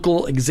the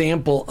biblical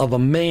example of a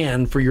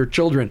man for your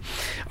children?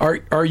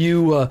 Are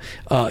you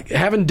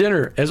having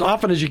dinner as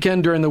often as you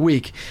can during the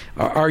week?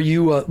 Are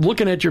you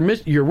looking at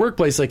your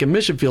workplace like a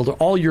mission field to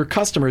all your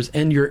customers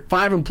and your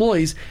 5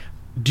 employees?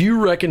 Do you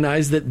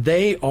recognize that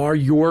they are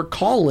your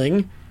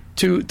calling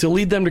to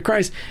lead them to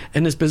Christ?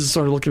 And this business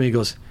owner looked at me and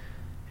goes,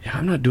 yeah,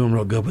 I'm not doing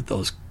real good with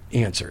those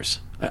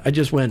answers. I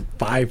just went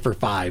 5 for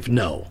 5.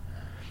 No.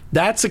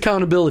 That's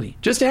accountability.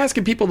 Just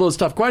asking people those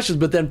tough questions,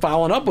 but then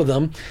following up with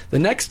them the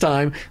next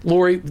time.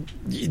 Lori,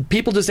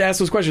 people just ask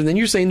those questions. Then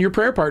you're saying your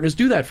prayer partners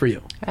do that for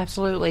you.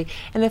 Absolutely.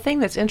 And the thing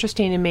that's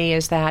interesting to me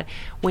is that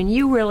when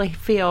you really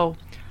feel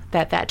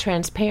that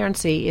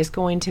transparency is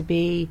going to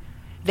be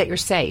that you're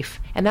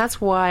safe. And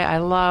that's why I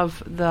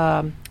love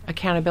the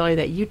accountability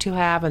that you two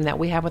have and that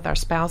we have with our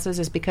spouses,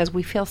 is because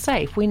we feel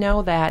safe. We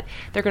know that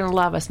they're going to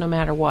love us no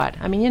matter what.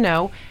 I mean,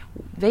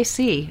 they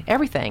see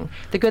everything,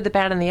 the good, the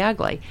bad, and the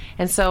ugly.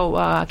 And so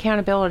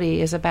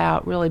accountability is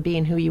about really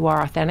being who you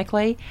are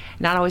authentically,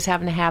 not always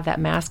having to have that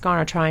mask on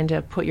or trying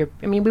to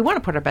we want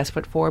to put our best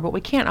foot forward, but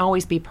we can't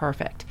always be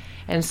perfect.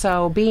 And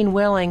so being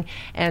willing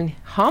and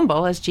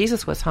humble, as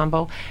Jesus was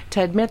humble,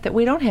 to admit that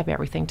we don't have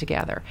everything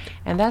together.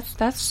 And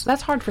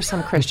that's hard for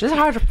some Christians. It's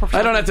hard for some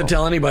I don't have to people.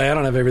 tell anybody I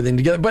don't have everything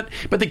together. But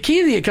the key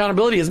to the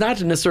accountability is not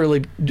to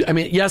necessarily,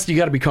 yes, you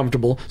got to be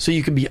comfortable so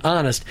you can be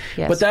honest.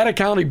 Yes. But that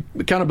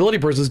accountability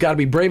person's got to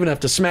be brave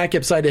enough to smack you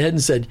upside the head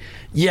and said,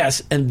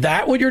 yes, and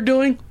that what you're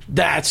doing,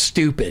 that's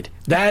stupid.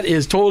 That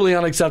is totally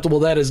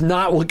unacceptable. That is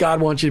not what God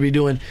wants you to be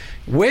doing.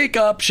 Wake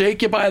up,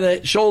 shake you by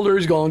the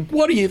shoulders, going,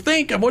 what do you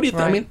think? What do you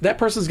think? Right. That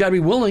person's got to be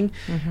willing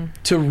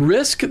to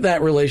risk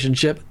that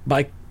relationship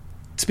by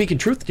speaking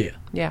truth to you.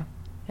 Yeah.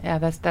 Yeah,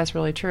 that's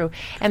really true.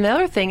 And the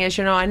other thing is,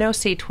 I know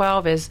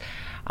C12 is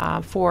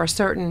for a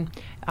certain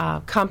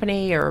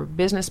company or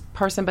business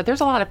person, but there's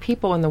a lot of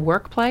people in the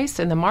workplace,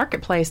 in the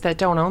marketplace, that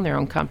don't own their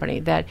own company,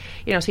 that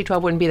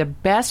C12 wouldn't be the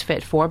best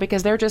fit for,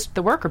 because they're just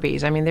the worker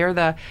bees. I mean, they're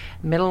the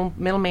middle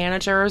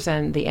managers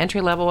and the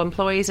entry-level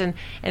employees, and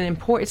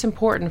it's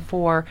important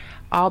for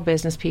all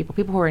business people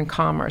who are in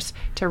commerce,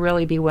 to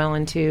really be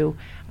willing to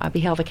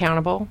be held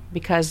accountable,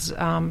 because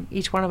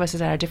each one of us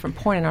is at a different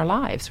point in our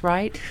lives,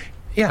 right?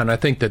 Yeah, and I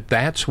think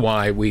that's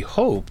why we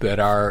hope that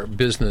our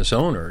business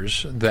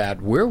owners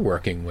that we're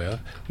working with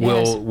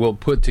will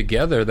put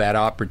together that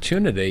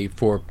opportunity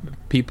for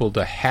people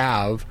to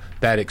have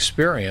that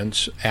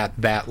experience at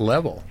that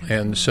level.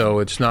 And so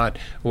it's not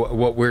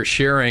what we're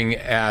sharing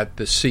at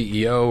the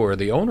CEO or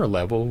the owner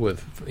level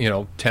with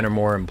 10 or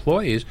more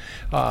employees.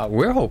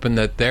 We're hoping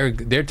that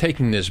they're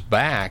taking this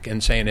back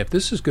and saying, if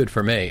this is good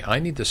for me, I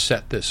need to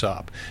set this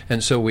up.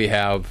 And so we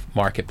have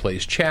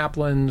marketplace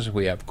chaplains,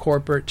 we have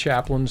corporate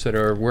chaplains that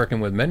are working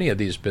with many of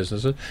these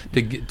businesses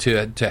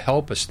to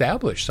help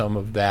establish some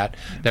of that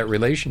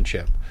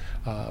relationship.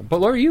 But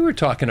Laura, you were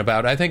talking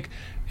about, I think,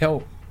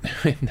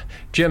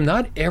 Jim,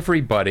 not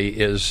everybody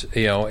is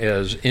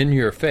in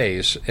your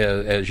face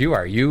as you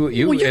are.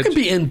 You can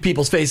be in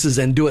people's faces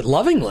and do it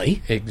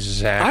lovingly.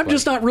 Exactly. I'm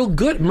just not real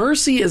good.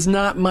 Mercy is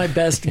not my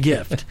best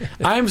gift.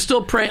 I'm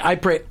still praying. I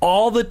pray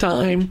all the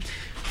time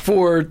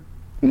for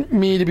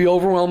me to be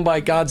overwhelmed by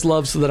God's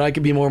love so that I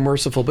can be more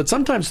merciful. But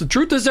sometimes the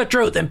truth is the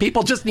truth, and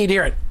people just need to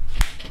hear it.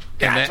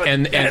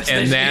 And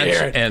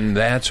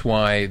that's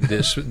why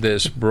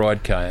this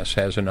broadcast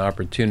has an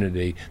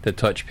opportunity to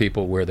touch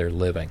people where they're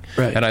living.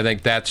 Right. And I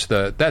think that's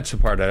the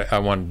part I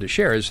wanted to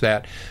share is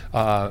that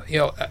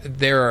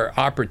there are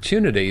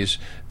opportunities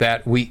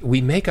that we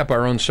make up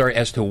our own story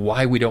as to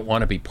why we don't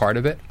want to be part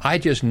of it. I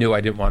just knew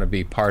I didn't want to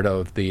be part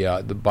of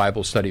the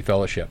Bible Study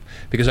Fellowship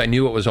because I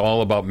knew it was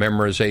all about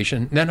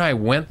memorization. Then I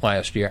went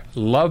last year,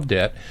 loved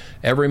it,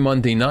 every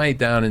Monday night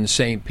down in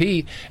St.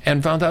 Pete,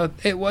 and found out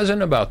it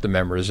wasn't about the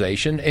memorization.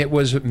 It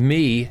was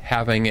me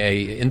having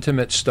a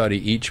intimate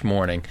study each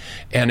morning,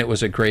 and it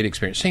was a great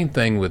experience. Same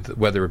thing with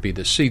whether it be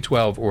the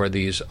C12 or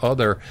these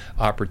other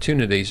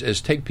opportunities,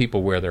 is take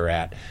people where they're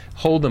at,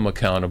 hold them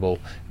accountable,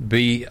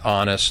 be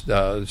honest,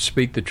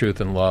 speak the truth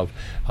in love,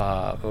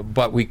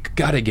 but we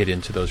got to get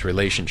into those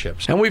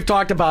relationships. And we've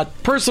talked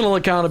about personal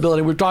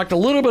accountability. We've talked a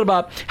little bit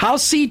about how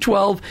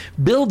C12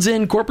 builds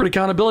in corporate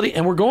accountability,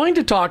 and we're going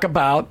to talk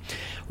about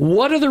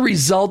what are the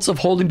results of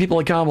holding people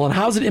accountable and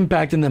how's it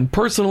impacting them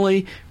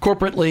personally,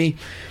 corporately.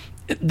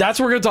 That's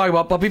what we're going to talk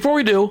about. But before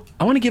we do,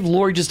 I want to give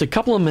Lori just a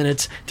couple of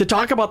minutes to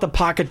talk about the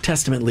Pocket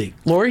Testament League.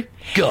 Lori,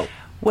 go.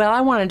 Well,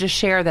 I wanted to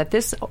share that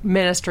this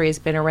ministry has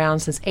been around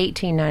since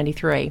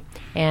 1893.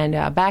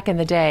 And back in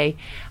the day,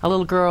 a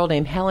little girl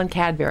named Helen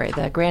Cadbury,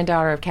 the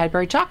granddaughter of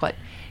Cadbury Chocolate,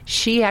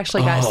 she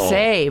actually got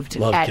saved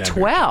at Cadbury.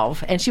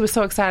 12. And she was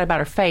so excited about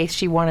her faith,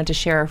 she wanted to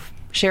share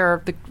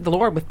the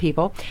Lord with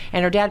people.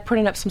 And her dad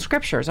printed up some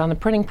scriptures on the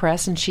printing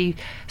press, and she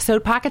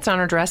sewed pockets on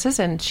her dresses,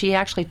 and she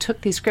actually took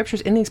these scriptures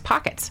in these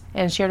pockets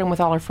and shared them with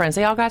all her friends.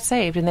 They all got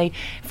saved, and they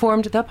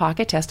formed the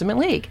Pocket Testament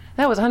League.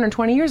 That was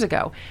 120 years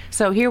ago.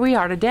 So here we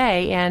are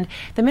today, and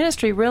the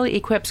ministry really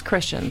equips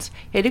Christians.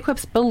 It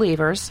equips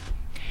believers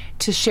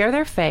to share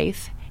their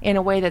faith in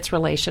a way that's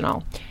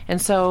relational.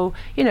 And so,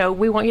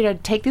 we want you to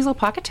take these little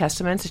pocket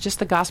testaments. It's just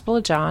the Gospel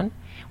of John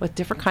with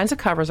different kinds of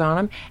covers on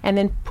them, and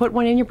then put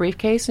one in your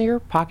briefcase or your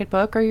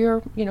pocketbook or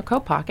your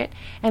coat pocket,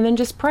 and then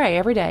just pray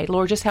every day,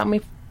 Lord, just help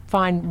me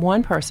find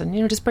one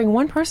person, just bring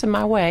one person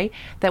my way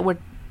that would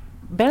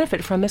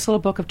benefit from this little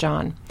book of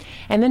John.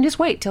 And then just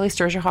wait till he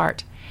stirs your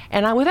heart.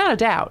 And without a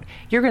doubt,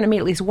 you're going to meet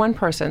at least one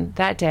person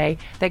that day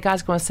that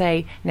God's going to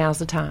say, now's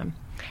the time.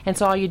 And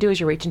so all you do is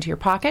you reach into your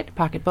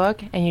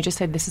pocketbook, and you just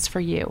say, this is for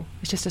you.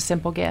 It's just a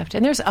simple gift.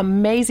 And there's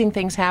amazing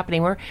things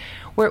happening.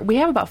 We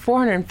have about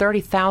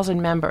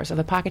 430,000 members of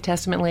the Pocket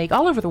Testament League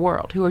all over the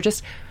world who are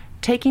just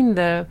taking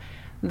the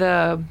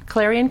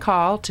clarion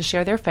call to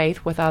share their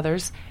faith with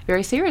others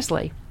very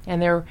seriously.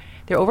 And they're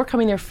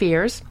overcoming their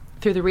fears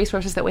through the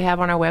resources that we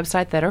have on our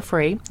website that are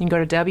free. You can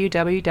go to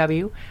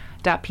www.ptl.org,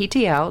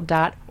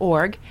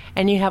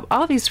 and you have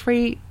all these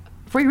free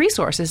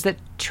resources that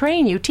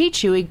train you,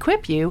 teach you,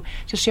 equip you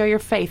to share your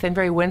faith in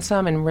very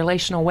winsome and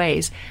relational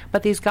ways.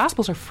 But these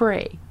Gospels are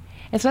free.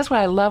 And so that's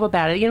what I love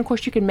about it. Of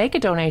course, you can make a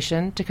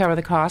donation to cover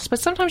the cost, but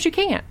sometimes you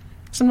can't.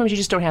 Sometimes you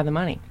just don't have the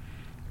money.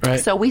 Right.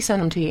 So we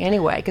send them to you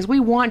anyway, because we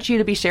want you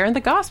to be sharing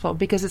the gospel,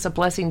 because it's a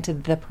blessing to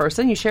the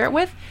person you share it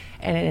with,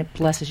 and it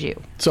blesses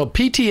you. So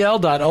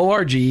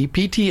PTL.org,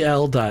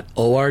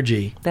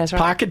 PTL.org. That's right.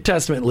 Pocket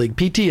Testament League,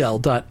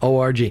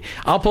 PTL.org.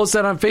 I'll post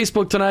that on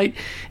Facebook tonight.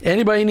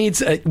 Anybody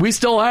needs, we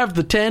still have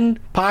the 10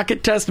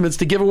 Pocket Testaments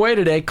to give away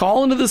today.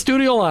 Call into the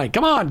studio line.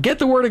 Come on, get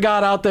the Word of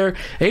God out there.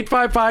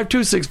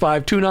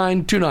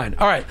 855-265-2929.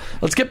 All right,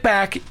 let's get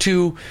back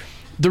to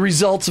the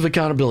results of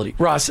accountability.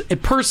 Ross,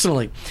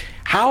 personally,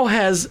 how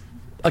has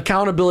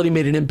accountability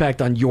made an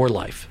impact on your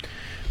life?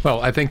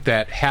 Well, I think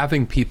that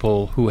having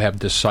people who have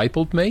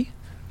discipled me,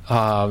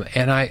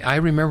 and I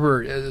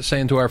remember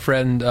saying to our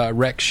friend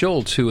Rex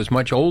Schultz, who was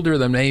much older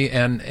than me,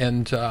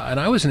 and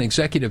I was an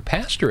executive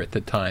pastor at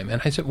the time,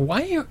 and I said,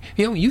 why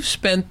you've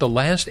spent the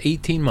last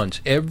 18 months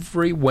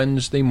every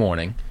Wednesday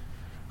morning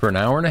for an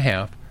hour and a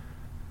half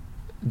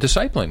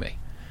discipling me.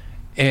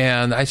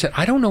 And I said,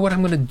 I don't know what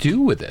I'm going to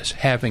do with this,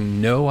 having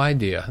no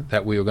idea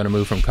that we were going to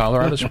move from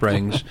Colorado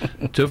Springs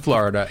to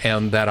Florida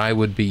and that I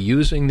would be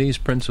using these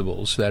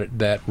principles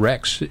that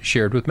Rex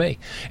shared with me.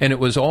 And it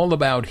was all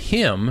about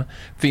him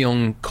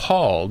feeling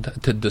called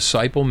to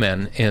disciple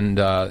men, and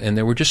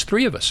there were just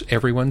 3 of us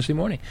every Wednesday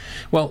morning.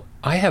 Well,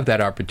 I have that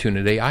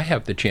opportunity. I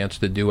have the chance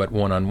to do it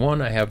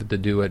one-on-one. I have to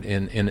do it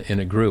in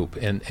a group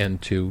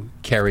and to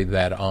carry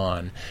that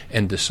on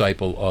and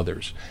disciple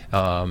others.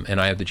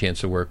 And I have the chance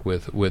to work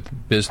with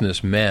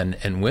businessmen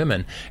and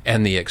women.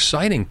 And the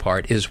exciting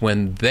part is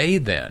when they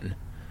then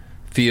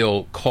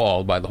feel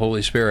called by the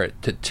Holy Spirit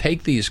to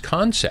take these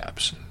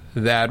concepts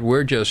that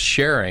we're just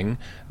sharing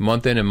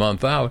month in and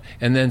month out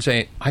and then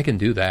say, I can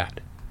do that.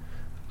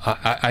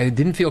 I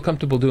didn't feel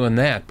comfortable doing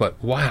that,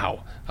 but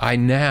wow, I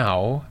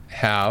now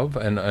have,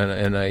 and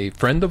a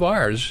friend of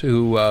ours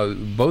who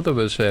both of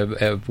us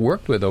have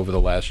worked with over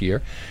the last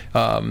year,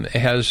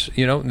 has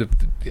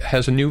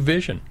a new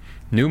vision,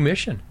 new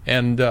mission,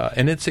 and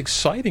it's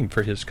exciting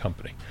for his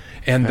company.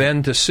 And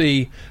then to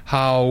see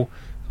how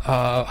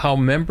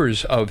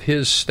members of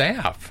his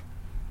staff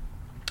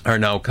are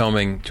now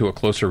coming to a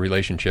closer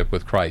relationship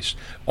with Christ,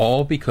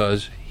 all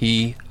because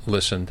he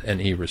listened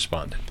and he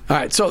responded. All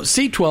right, so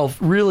C12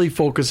 really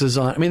focuses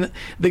on,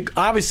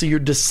 obviously you're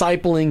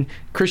discipling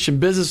Christian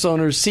business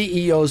owners,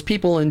 CEOs,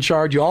 people in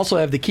charge. You also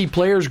have the key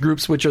players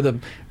groups, which are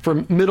for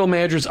middle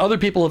managers, other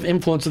people of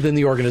influence within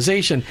the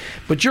organization.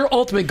 But your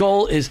ultimate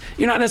goal is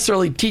you're not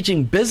necessarily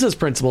teaching business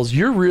principles.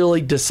 You're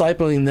really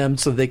discipling them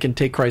so they can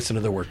take Christ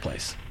into their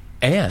workplace.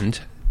 And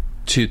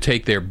to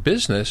take their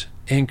business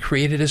and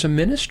create it as a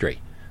ministry.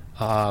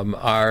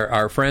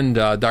 Our friend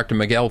Dr.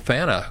 Miguel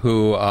Fana,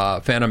 who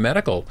Fana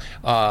Medical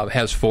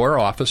has 4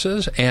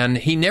 offices, and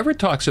he never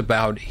talks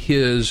about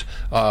his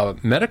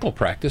medical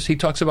practice. He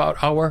talks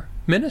about our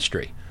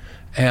ministry,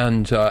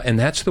 and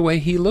that's the way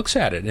he looks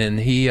at it. And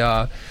he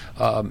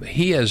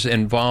has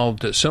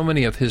involved so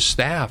many of his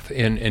staff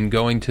in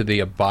going to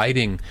the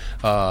abiding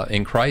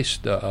in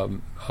Christ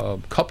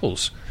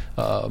couples,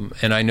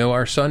 and I know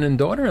our son and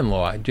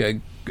daughter-in-law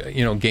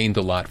gained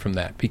a lot from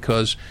that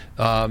because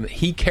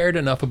he cared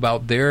enough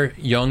about their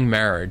young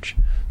marriage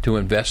to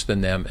invest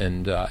in them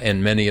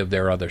and many of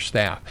their other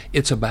staff.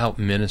 It's about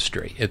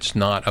ministry. It's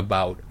not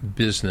about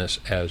business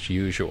as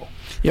usual.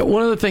 Yeah,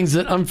 one of the things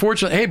that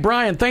unfortunately, hey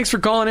Brian, thanks for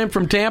calling in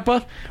from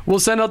Tampa. We'll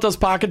send out those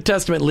Pocket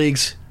Testament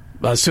leagues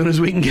as soon as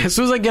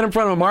I get in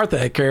front of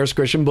Martha at Charis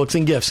Christian Books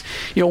and Gifts.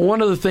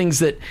 One of the things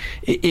that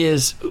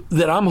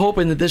I'm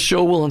hoping that this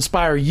show will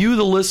inspire you,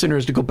 the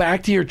listeners, to go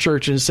back to your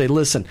church and say,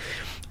 listen,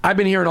 I've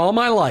been hearing all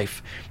my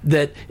life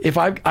that if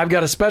I've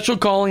got a special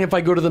calling, if I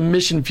go to the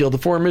mission field, the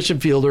foreign mission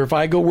field, or if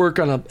I go work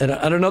on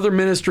another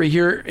ministry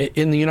here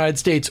in the United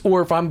States,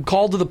 or if I'm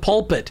called to the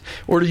pulpit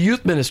or to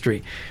youth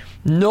ministry,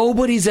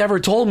 nobody's ever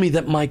told me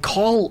that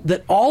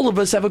that all of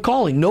us have a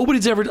calling.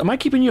 Nobody's ever. Am I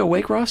keeping you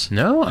awake, Ross?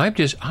 No, I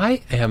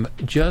am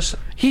just.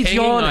 He's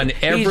hanging on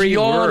every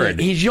word.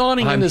 He's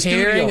yawning in the studio.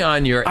 I'm hearing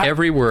on your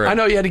every word. I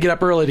know you had to get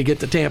up early to get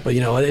to Tampa.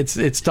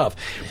 It's tough.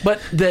 But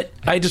that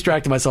I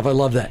distracted myself. I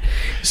love that.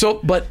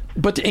 So, but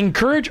to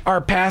encourage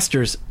our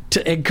pastors,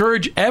 to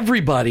encourage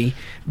everybody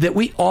that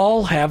we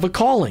all have a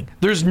calling.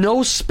 There's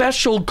no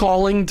special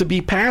calling to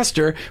be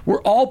pastor.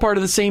 We're all part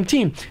of the same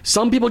team.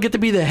 Some people get to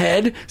be the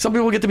head. Some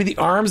people get to be the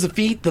arms, the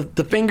feet,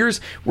 the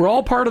fingers. We're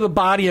all part of the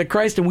body of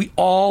Christ, and we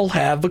all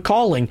have a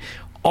calling.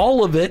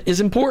 All of it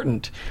is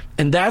important.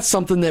 And that's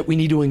something that we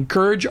need to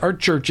encourage our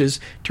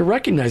churches to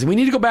recognize. And we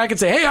need to go back and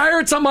say, hey, I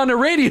heard something on the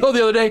radio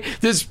the other day.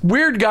 This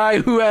weird guy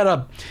who had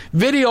a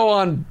video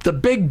on the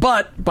big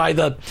butt by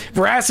the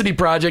Veracity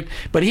Project,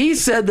 but he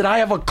said that I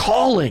have a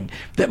calling,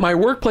 that my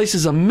workplace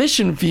is a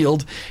mission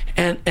field.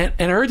 And I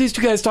heard these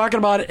 2 guys talking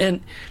about it,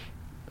 and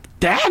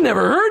Dad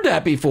never heard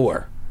that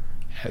before.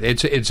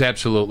 It's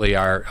absolutely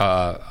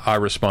our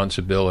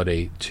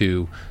responsibility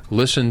to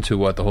listen to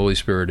what the Holy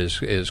Spirit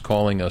is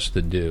calling us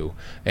to do.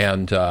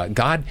 And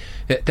God,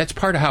 that's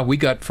part of how we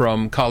got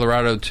from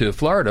Colorado to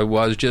Florida,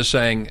 was just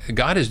saying,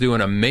 God is doing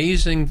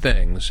amazing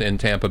things in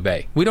Tampa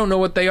Bay. We don't know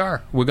what they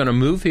are. We're going to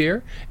move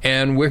here,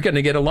 and we're going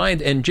to get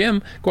aligned. And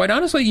Jim, quite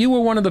honestly, you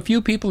were one of the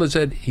few people that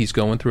said, he's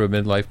going through a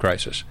midlife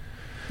crisis.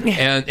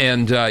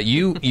 And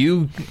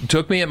you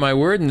took me at my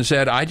word and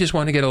said, I just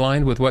want to get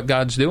aligned with what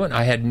God's doing.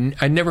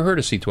 I'd never heard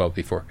of C12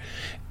 before.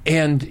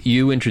 And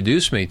you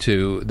introduced me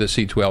to the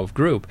C12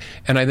 group.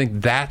 And I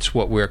think that's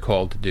what we're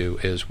called to do,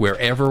 is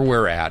wherever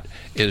we're at,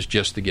 is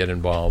just to get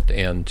involved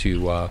and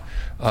to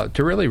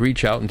really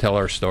reach out and tell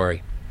our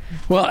story.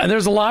 Well, and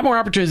there's a lot more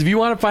opportunities. If you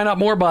want to find out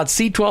more about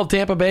C12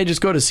 Tampa Bay,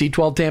 just go to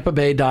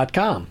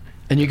c12tampabay.com.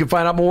 And you can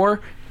find out more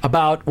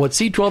about what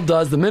C12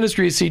 does, the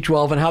ministry of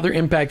C12, and how they're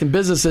impacting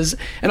businesses.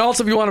 And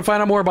also, if you want to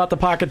find out more about the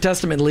Pocket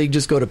Testament League,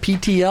 just go to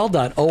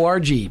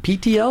ptl.org,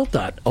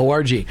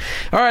 ptl.org.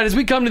 All right, as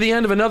we come to the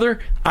end of another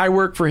I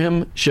Work for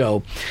Him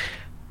show,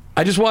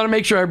 I just want to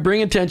make sure I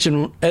bring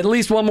attention at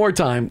least one more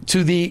time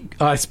to the,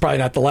 it's probably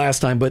not the last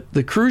time, but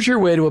the Cruise Your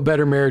Way to a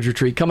Better Marriage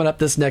Retreat coming up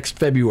this next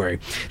February.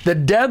 The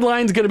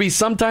deadline's going to be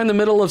sometime in the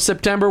middle of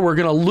September. We're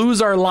going to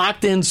lose our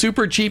locked-in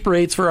super cheap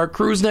rates for our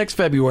cruise next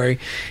February.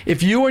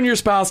 If you and your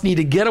spouse need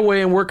to get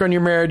away and work on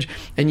your marriage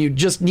and you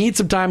just need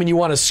some time and you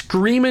want a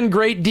screaming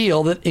great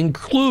deal that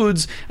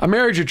includes a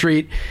marriage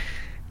retreat,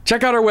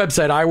 check out our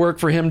website,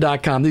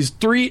 iworkforhim.com. These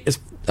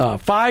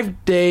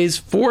 5 days,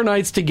 4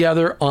 nights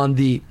together on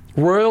the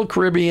Royal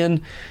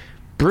Caribbean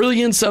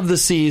Brilliance of the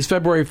Seas,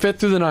 February 5th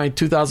through the 9th,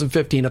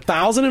 2015.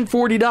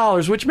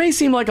 $1,040, which may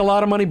seem like a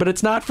lot of money, but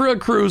it's not for a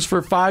cruise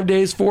for 5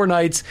 days, 4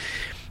 nights.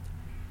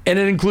 And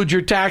it includes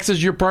your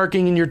taxes, your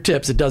parking, and your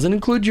tips. It doesn't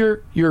include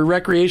your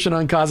recreation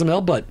on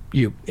Cozumel, but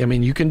you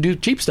can do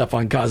cheap stuff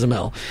on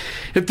Cozumel.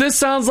 If this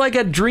sounds like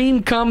a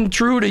dream come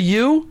true to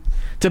you,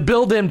 to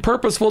build in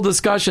purposeful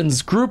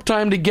discussions, group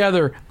time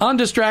together,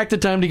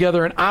 undistracted time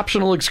together, and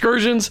optional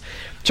excursions,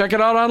 check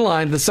it out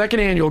online. The second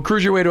annual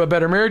Cruise Your Way to a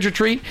Better Marriage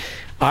Retreat,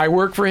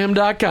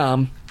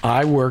 iworkforhim.com,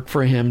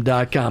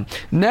 iworkforhim.com.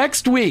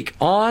 Next week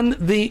on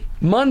the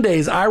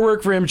Monday's I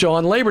Work for Him show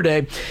on Labor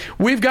Day,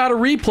 we've got a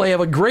replay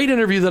of a great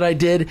interview that I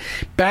did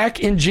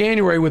back in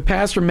January with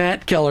Pastor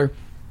Matt Keller,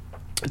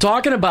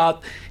 talking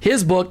about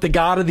his book, The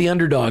God of the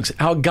Underdogs,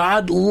 how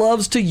God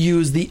loves to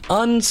use the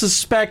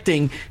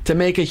unsuspecting to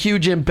make a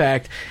huge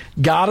impact.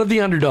 God of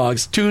the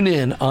Underdogs. Tune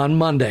in on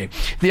Monday.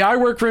 The I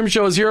Work for Him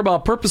show is here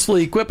about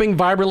purposefully equipping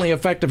vibrantly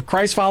effective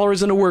Christ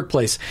followers in a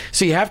workplace.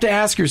 So you have to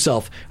ask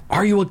yourself,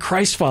 are you a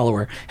Christ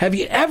follower? Have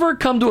you ever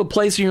come to a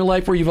place in your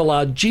life where you've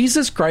allowed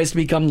Jesus Christ to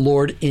become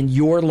Lord in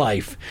your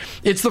life?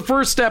 It's the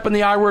first step in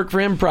the I Work for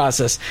Him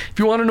process. If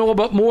you want to know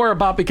more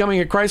about becoming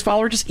a Christ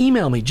follower, just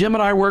email me,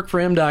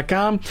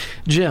 Jim@iworkforhim.com,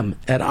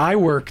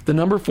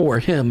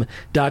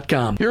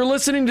 Jim@iwork4him.com. You're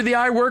listening to the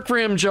I Work for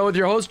Him show with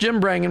your host,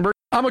 Jim Brangenberg.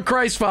 I'm a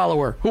Christ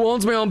follower who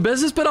owns my own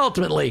business, but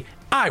ultimately,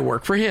 I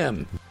work for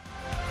Him.